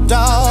your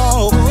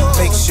dog,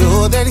 make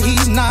sure that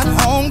he's not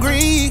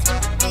hungry.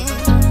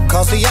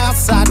 Cause the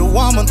outside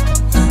woman,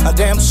 a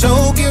damn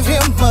sure give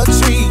him a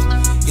treat.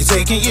 You're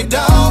taking your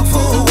dog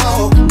for a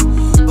walk,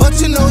 but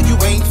you know you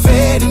ain't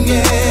fed him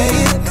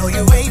yet. No,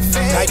 you ain't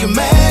fed. Now you're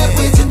mad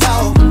with your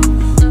dog,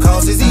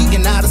 cause he's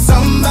eating out of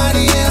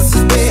somebody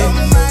else's bed.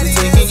 You're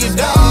taking your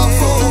dog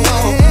for a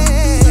walk,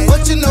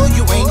 but you know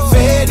you ain't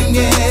fed him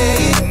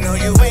yet. No,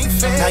 you ain't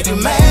fed. Now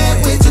you're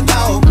mad with your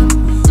dog,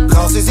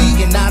 cause he's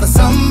eating out of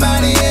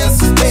somebody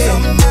else's bed.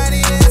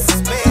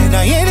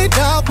 Now any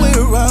dog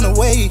will run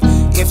away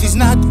if he's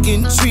not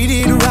getting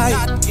treated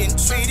right.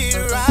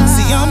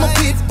 See, I'm a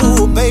pit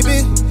bull,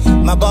 baby.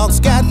 My box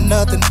got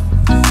nothing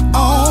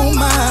on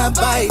my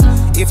bite.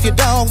 If your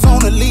dog's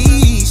on a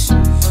leash,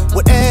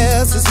 what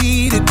else is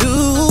he to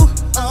do?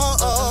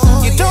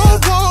 You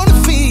don't wanna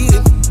feed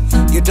him,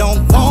 you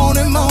don't want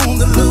him on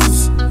the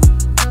loose.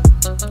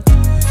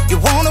 You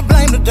wanna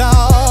blame the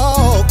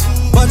dog,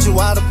 but you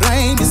ought to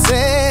blame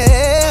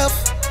yourself.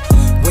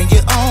 When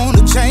you're on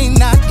the chain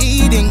not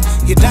eating,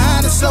 you're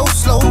dying a slow,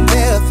 slow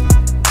death.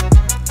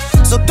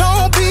 So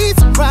don't be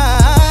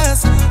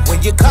surprised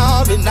when you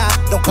call and I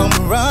don't come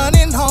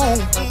running home.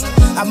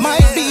 I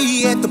might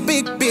be at the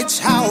big bitch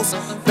house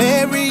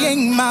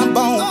burying my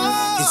bone.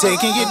 You're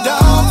taking your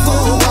dog for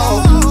a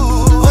walk,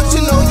 but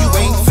you know you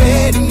ain't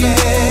fed him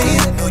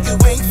yet. No, you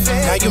ain't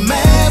fed. Now you're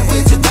mad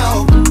with your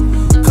dog,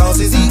 cause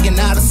he's eating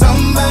out of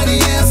somebody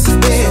else's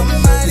bed.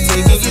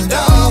 You're taking your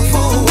dog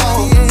for a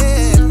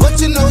walk,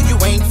 but you know you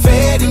ain't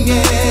fed him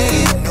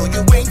yet. No,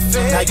 you ain't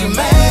fed. Now you're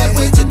mad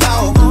with your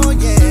dog,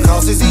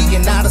 cause he's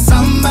eating out of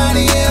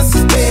somebody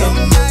else's bed.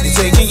 You're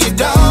taking your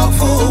dog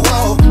for a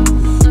walk,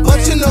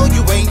 but you know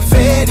you ain't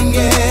fed him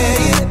yet.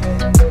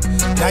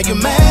 Now you're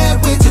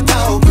mad with your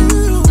dog,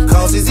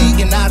 cause he's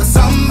eating out of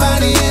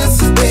somebody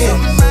else's bed.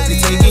 You're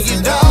taking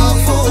your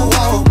dog for a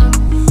walk,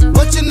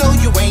 but you know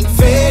you ain't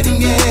fed him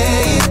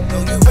yet.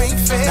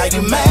 Now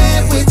you're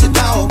mad with your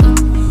dog,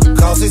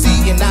 cause he's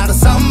eating out of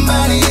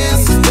somebody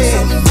else's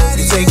bed.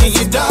 You're taking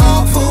your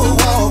dog for a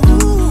walk,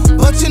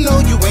 but you know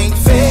you ain't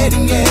fed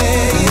him yet.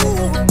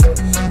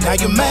 Now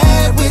you're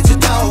mad with your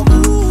dog,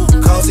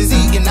 cause he's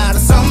eating out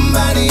of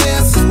somebody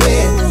else's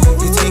bed.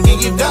 You're taking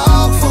your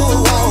dog for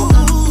a walk,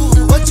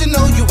 but you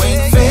know you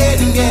ain't fed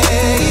him yet.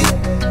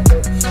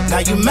 Now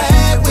you're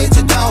mad with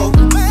your dog,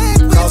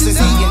 cause he's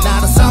eating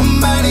out of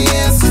somebody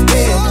else's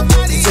bed.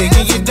 You're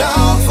taking your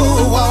dog for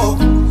a walk,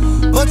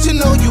 but you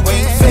know you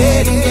ain't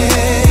fed him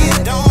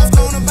yet.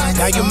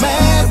 Now you're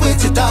mad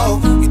with your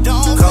dog,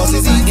 cause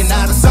he's eating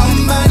out of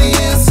somebody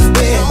else's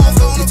bed.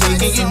 You're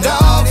taking your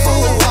dog for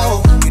a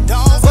walk,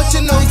 but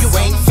you know you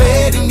ain't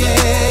fed him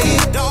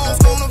yet.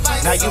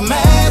 Now you're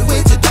mad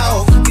with your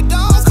dog,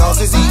 cause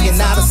he's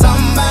eating out of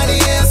somebody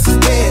else's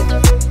bed.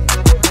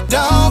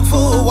 Dog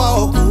for a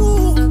walk,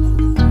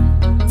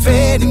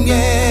 fed him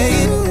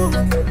yet.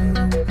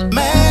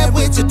 Mad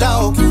with your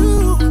dog,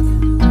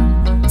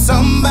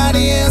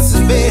 somebody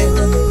else's bed.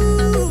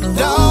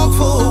 Dog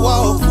for a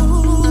walk,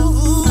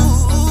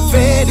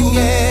 fed him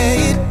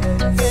yet.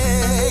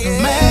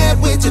 Mad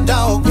with your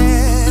dog,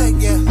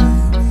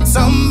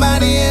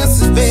 somebody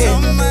else's bed.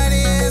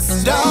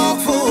 Dog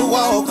for a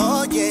walk,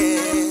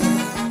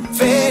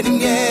 fed him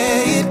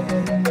yet.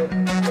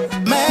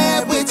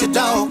 Mad with your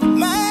dog,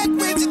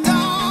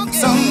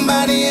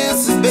 somebody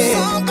else's bed.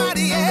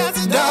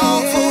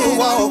 Dog for a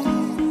walk,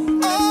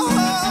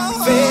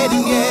 fed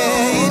him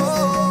yet.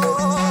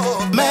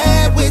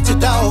 Mad with your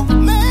dog,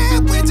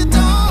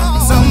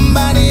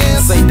 somebody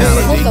else's bed.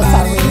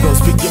 You gon'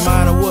 speak your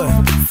mind or what?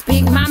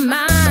 Speak my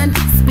mind,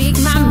 speak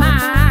my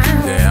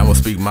mind. Yeah, I'm gonna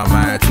speak my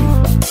mind too.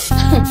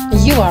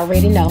 You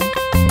already know.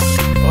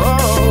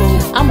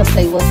 Oh, I'ma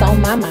say what's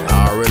on my mind.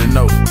 I already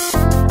know.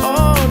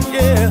 Oh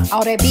yeah.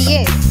 All that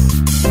BS.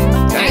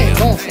 I ain't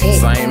gon' say it.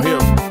 Same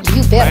here.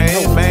 You better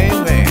know.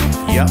 Bang, bang,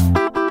 yep.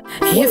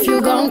 If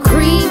you gon'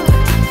 creep,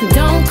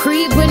 don't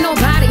creep with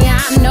nobody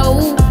I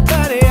know.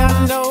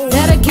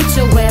 That'll get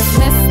your ass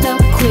messed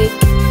up quick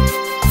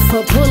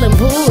for pulling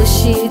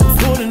bullshit.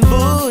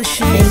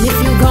 And if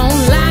you gon'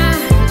 lie,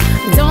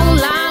 don't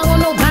lie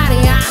with nobody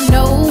I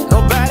know.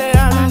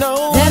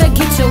 That'll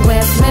get your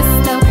ass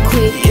messed up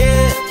quick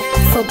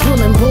for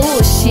pulling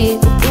bullshit.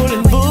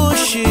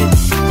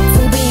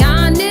 To be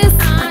honest,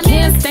 I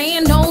can't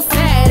stand no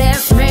sad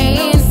ass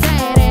man.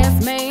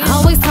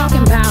 Always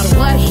talking about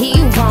what he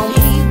wants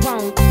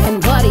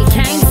and what he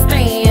can't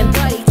stand.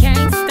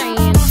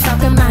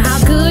 Talking about how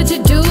good you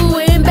do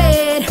in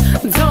bed.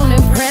 Don't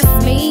impress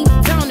me.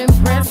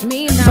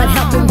 But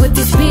helping with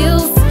this bill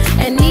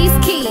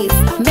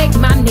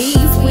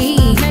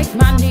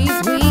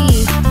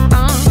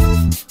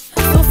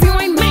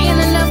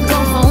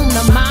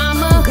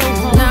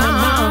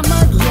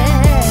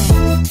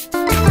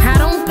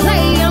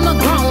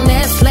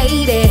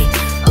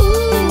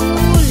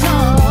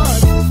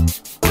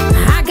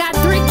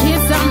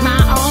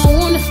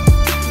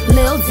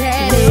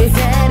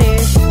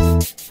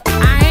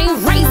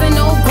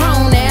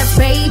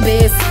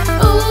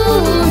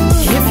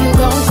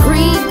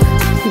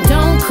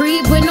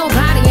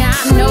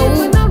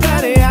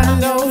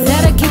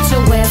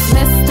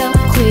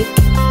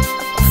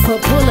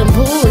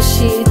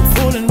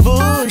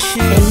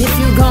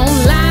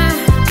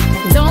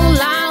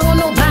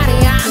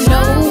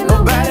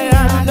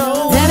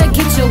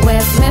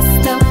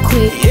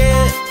quick.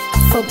 Yeah.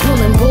 For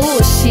pulling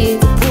bullshit.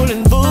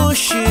 Pulling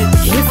bullshit.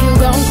 If you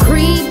gon'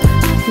 creep,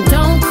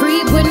 don't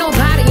creep with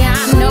nobody I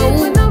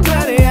know.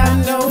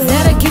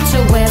 Better get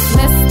your ass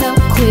messed up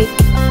quick.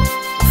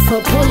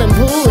 For pulling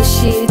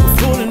bullshit.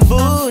 Pulling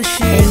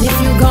bullshit. And if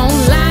you gon'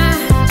 lie,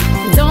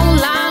 don't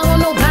lie on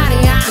nobody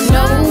I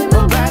know.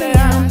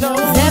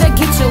 Better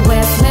get your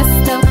ass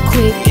messed up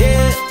quick.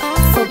 Yeah.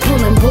 For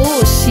pulling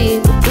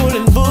bullshit.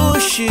 Pulling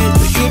bullshit.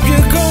 If you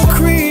gon'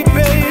 creep,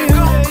 baby,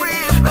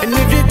 and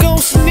if you gon'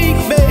 sneak,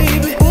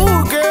 baby,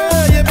 ooh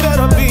girl, you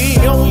better be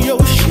on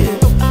your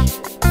shit.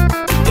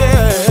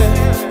 Yeah.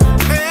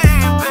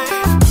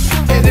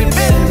 And it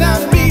better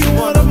not be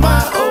one of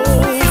my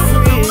old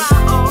friends.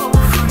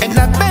 And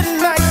I better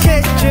not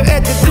catch you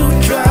at the do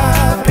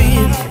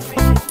drive-in.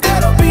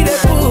 That'll be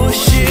that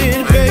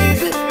bullshit,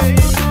 baby.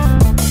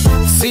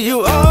 See, you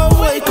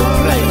always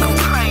complain.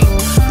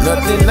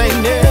 Nothing ain't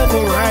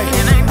never right.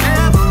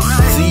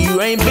 See,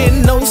 you ain't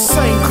been no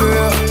saint,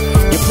 girl.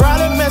 You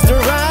probably messed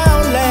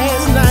around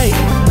last night.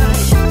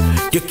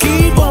 You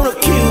keep on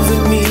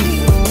accusing me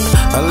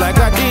like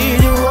I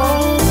did you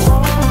wrong.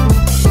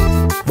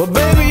 But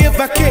baby, if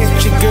I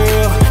catch you,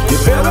 girl, you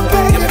better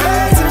pack it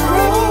back to the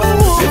room.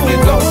 If you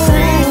gon'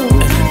 creep,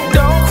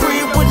 don't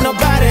creep with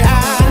nobody I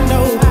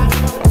know.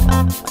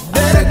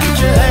 Better get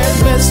your ass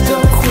messed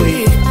up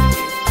quick.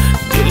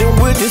 Dealing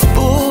with this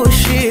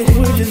bullshit,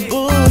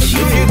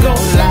 If you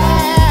gon'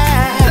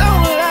 lie,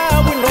 don't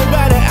lie with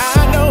nobody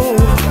I know.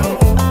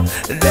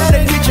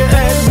 Better get your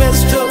ass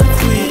messed up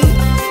quick.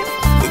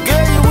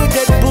 Girl, you with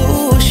that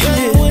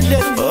bullshit.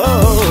 Oh.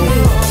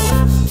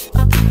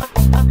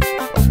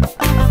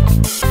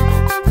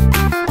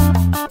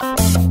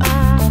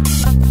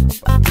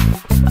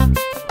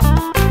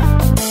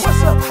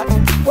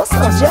 What's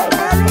up, Jay?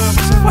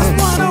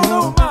 What's going on,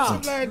 Omar?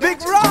 Big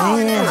Rod.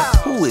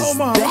 Who is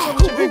that?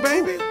 Big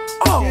baby.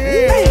 Oh,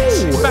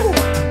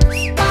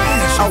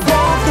 I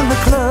walked in the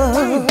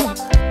club.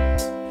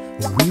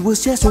 We was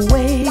just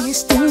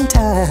wasting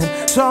time.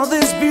 Saw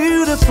this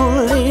beautiful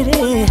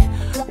lady.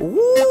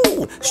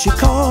 Ooh, she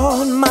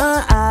caught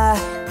my eye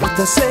with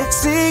a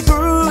sexy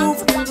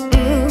groove.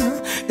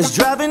 It's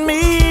driving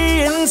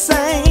me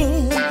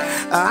insane.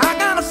 I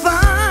gotta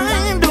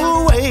find a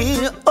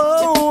way.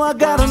 Oh, I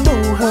gotta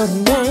know her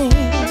name.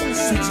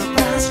 Such a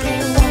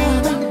brown-skinned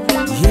woman.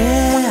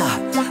 Yeah,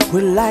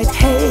 with light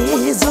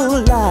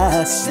hazel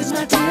eyes. Is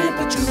my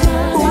temperature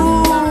right?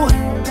 Ooh,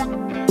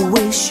 the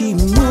way she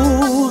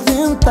moves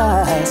them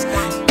thighs.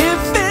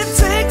 If it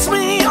takes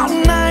me all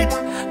night,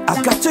 I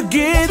got to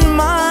get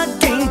my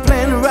game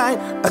plan right.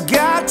 I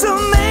got to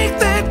make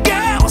that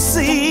girl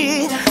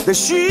see that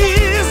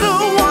she's the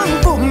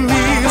one for me.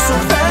 So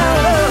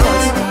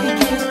fellas,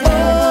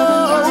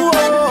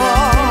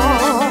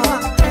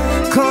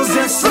 cause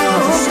there's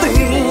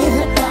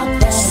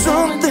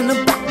something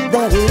about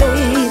that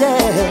lady.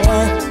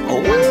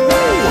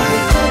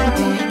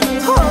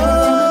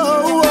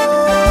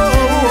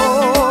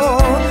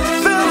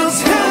 Fellas,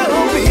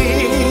 help me.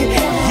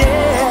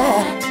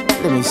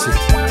 Yeah. Let me see.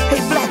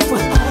 Hey,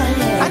 Blackfoot,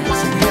 I need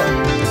some help.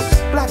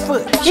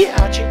 Blackfoot.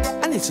 Yeah, Archie.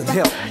 I need some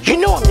help. You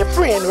know I'm your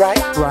friend,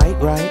 right?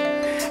 Right.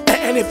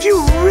 And if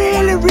you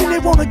really, really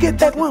want to get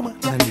that woman,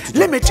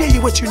 let me tell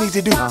you what you need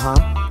to do.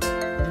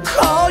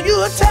 Call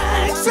you a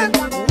taxi.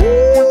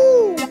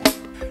 Woo.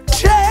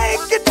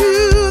 Take you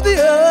to the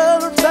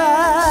other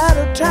side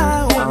of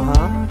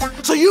town.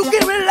 So you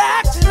can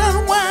relax and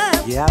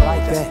unwind. Yeah, I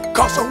like that.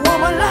 Cause a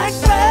woman like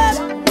that,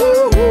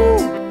 woo,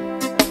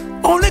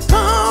 only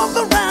comes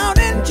around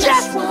in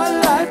just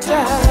one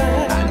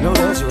lifetime. I know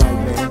that's right,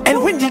 man.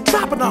 And when you're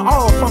dropping her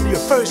off from your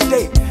first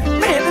date,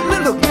 man,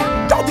 look,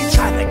 don't be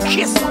trying to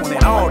kiss on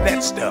it, all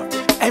that stuff.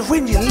 And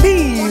when you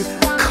leave,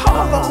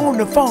 call her on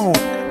the phone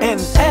and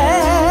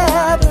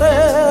add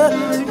the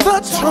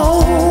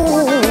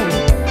tone.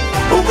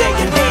 When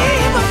you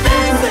leave a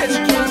message,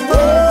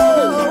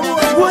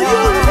 will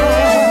you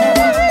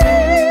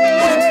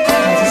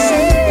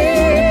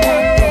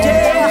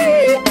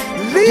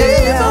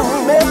leave a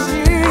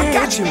message? I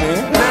got you,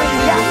 man.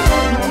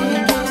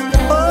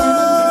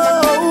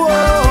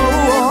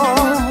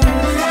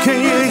 Can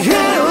you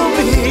hear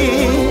me?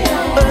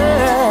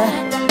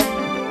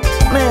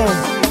 Man.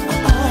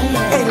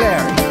 Hey,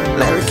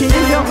 Larry, can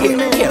you help me,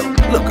 man? Yeah,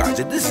 look,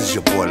 Archie, this is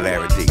your boy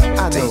Larry D. I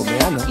know,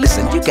 man, I know.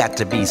 Listen, you got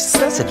to be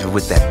sensitive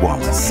with that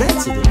woman.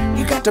 Sensitive?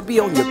 You got to be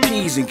on your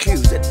P's and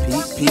Q's. That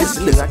P's,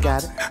 I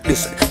got it.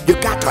 Listen, you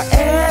got to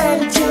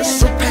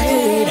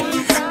anticipate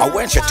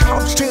when she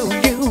talks to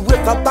you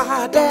with a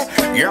body.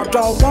 You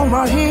don't want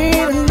her hit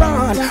and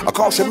run,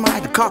 cause she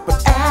might cop an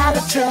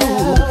attitude.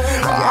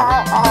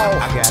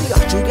 See,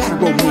 Archie, you got a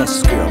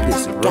romance girl.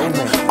 Listen,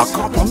 romance. A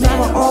compliment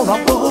her on a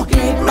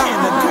boogie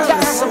man. The girl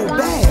is so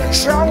bad.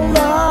 Show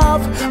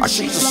love.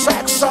 She's a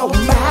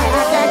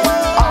sex-o-matic.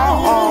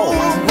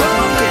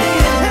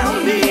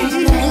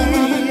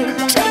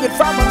 Take it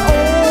from an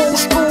old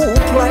school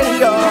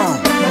player.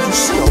 You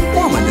see, a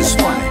woman is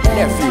funny,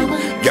 nephew.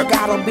 You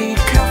gotta be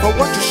careful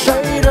what you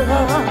say to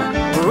her.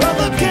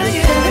 Brother, can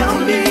you help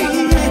me?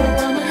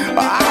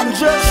 I'm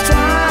just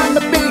trying to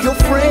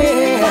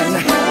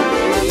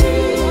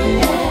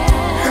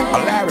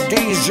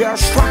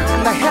just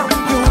trying to help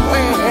you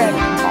win.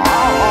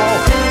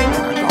 Oh,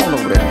 go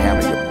over there and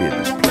handle your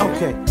business, player.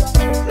 Okay.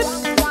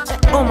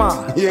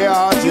 Omar.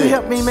 Yeah, RJ. You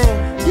help me,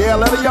 man? Yeah,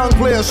 let a young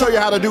player show you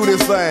how to do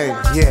this thing.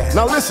 Yeah.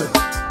 Now listen.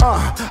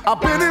 I've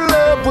been in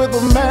love with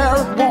a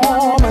married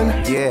woman.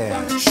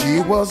 Yeah. She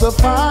was the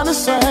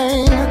finest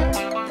thing.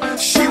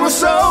 She was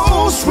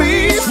so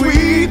sweet,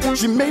 sweet.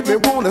 She made me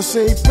wanna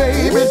say,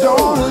 baby,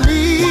 don't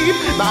leave.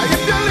 Now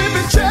if you're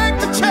living check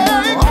to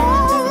check,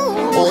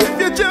 or if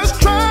you're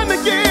just trying to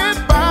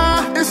get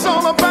by, it's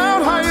all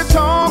about how you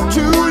talk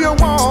to your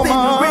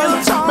woman.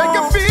 Make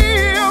her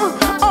feel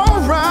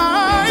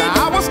alright.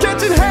 Now I was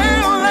catching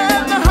hell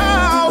at the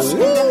house.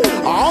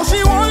 All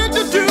she wanted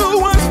to do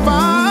was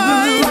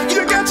fight.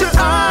 You got your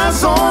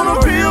eyes on a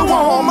real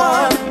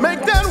woman.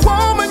 Make that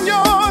woman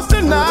yours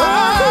tonight.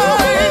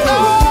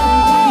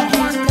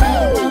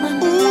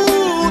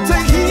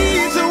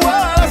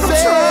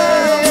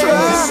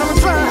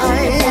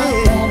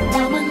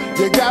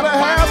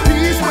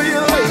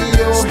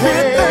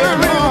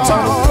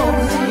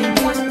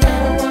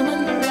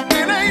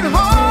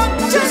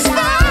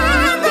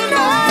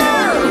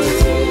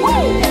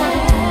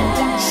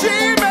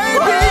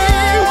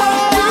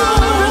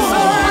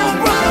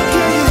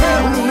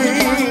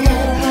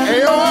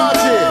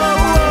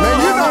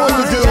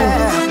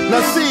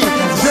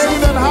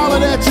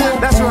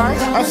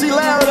 I see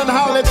Larry done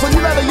hollered, so you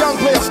let a young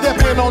player step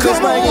in on this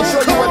thing and show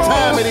you what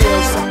time it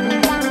is.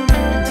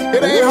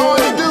 It ain't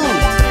hard to do.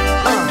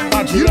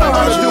 You know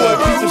how to do it.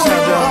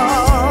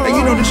 Hey,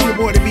 you know this your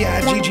boy, the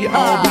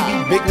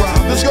B.I.G.G.R.B. Big Rob.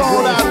 Let's go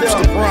on out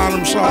there. The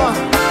problem solver.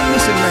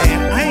 Listen,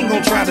 man, I ain't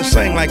gonna try to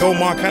sing like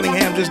Omar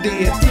Cunningham just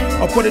did,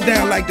 or put it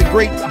down like the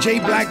great Jay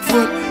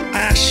Blackfoot.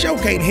 I sure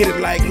can't hit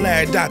it like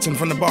Larry Dotson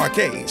from the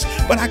Barcades,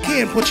 but I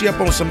can put you up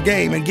on some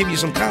game and give you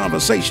some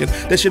conversation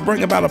that should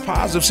bring about a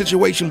positive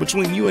situation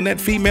between you and that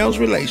female's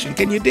relation.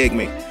 Can you dig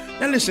me?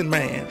 Now listen,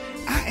 man,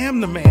 I am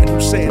the man who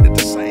said it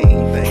the same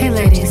thing. Hey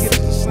ladies,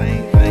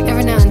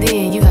 every now and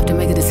then you have to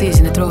make a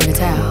decision to throw in the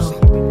towel.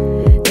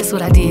 That's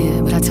what I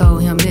did, but I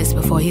told him this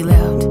before he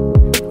left.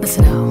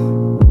 Listen out.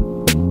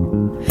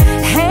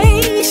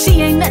 Hey,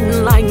 she ain't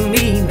nothing like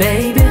me,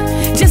 baby.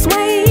 Just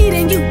wait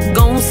and you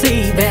gon'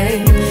 see,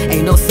 babe.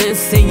 Ain't no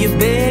sense in you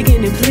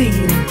begging and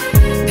pleading.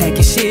 Pack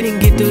your shit and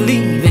get to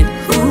leaving.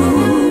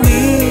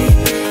 Ooh-wee.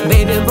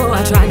 Baby boy,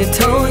 I tried to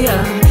tell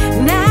ya.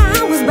 Now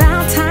it's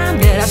about time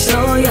that I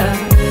show ya.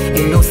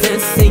 Ain't no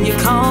sense in you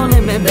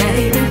calling me,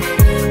 baby.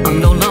 I'm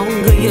no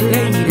longer your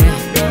lady.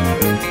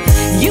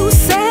 You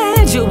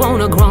said you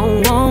want a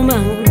grown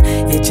woman,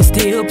 yet you're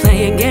still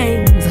playing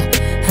games.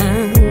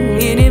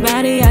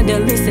 Anybody out there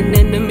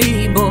listening to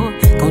me, boy,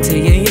 gon' tell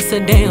you it's a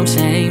damn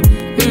shame.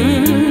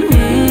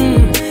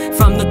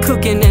 From the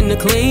cooking and the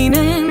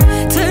cleaning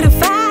to the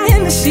fire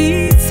and the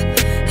sheets,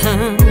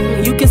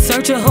 you can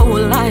search a whole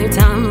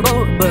lifetime,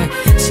 boy, but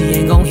she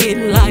ain't gon' hit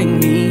like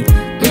me.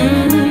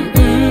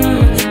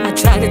 I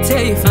tried to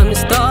tell you from the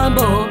start,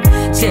 boy,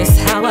 just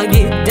how I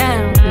get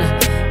down.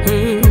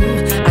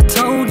 I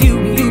told you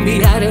you'd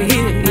be out of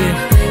here,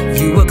 yeah.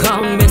 You were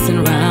caught messing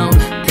around,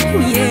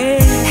 yeah.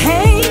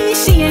 Hey,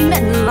 she ain't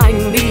nothing like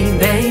me,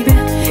 baby.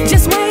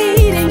 Just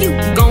wait and you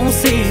gon'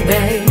 see,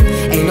 babe.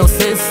 Ain't no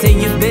sense in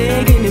you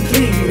begging and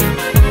pleading.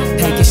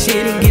 Pack your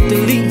shit and get to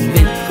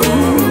leaving.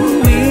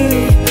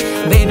 Ooh-wee.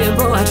 Baby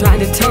boy, I tried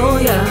to tell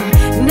ya.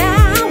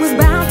 Now it's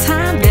about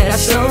time that I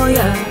show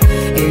ya.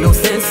 Ain't no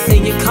sense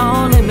in you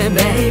calling me,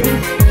 baby.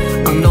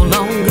 I'm no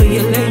longer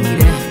your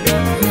lady.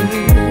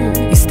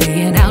 You're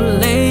staying out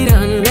later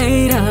and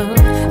later,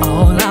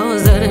 all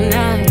hours of the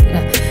night.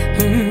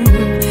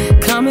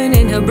 Coming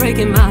in here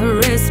breaking my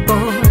wrist,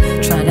 boy.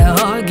 Trying to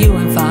argue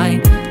and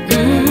fight.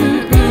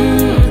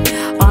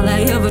 All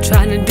I ever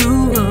tried to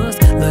do was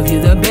love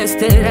you the best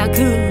that I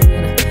could.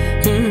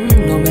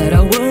 No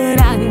matter what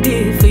I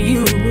did for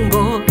you,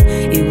 boy,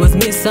 it was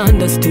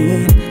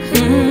misunderstood.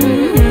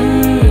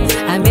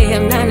 I may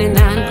have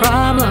 99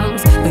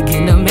 problems, but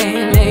getting a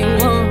man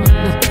ain't one.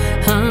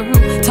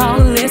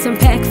 Taller, less, and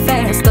pack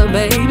faster,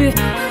 baby,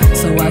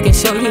 so I can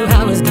show you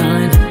how it's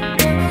done.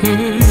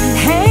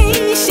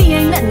 Hey, she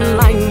ain't nothing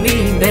like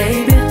me,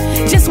 baby.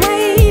 Just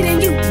wait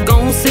and you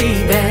gon'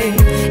 see, babe.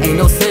 Ain't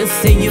no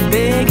sense in you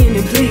begging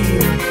and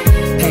pleading.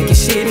 Pack your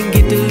shit and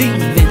get to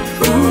leaving.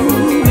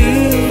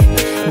 Ooh-wee.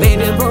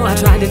 Baby boy, I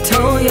tried to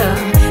tell ya.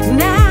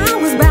 Now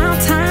it's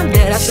about time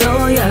that I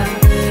show ya.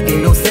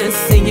 Ain't no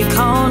sense in you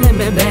calling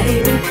me,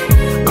 baby.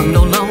 I'm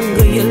no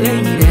longer your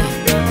lady.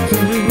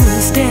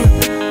 Step,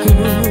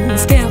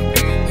 step,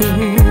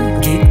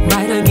 get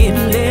right or get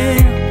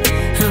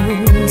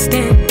left.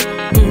 Step,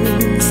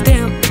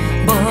 step,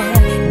 boy,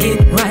 get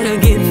right or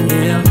get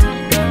left.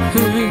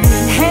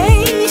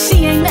 Hey,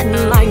 she ain't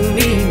nothing like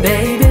me,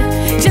 baby.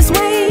 Just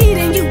wait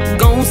and you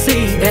gon'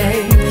 see,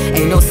 babe.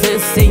 Ain't no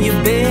sense in you,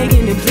 baby.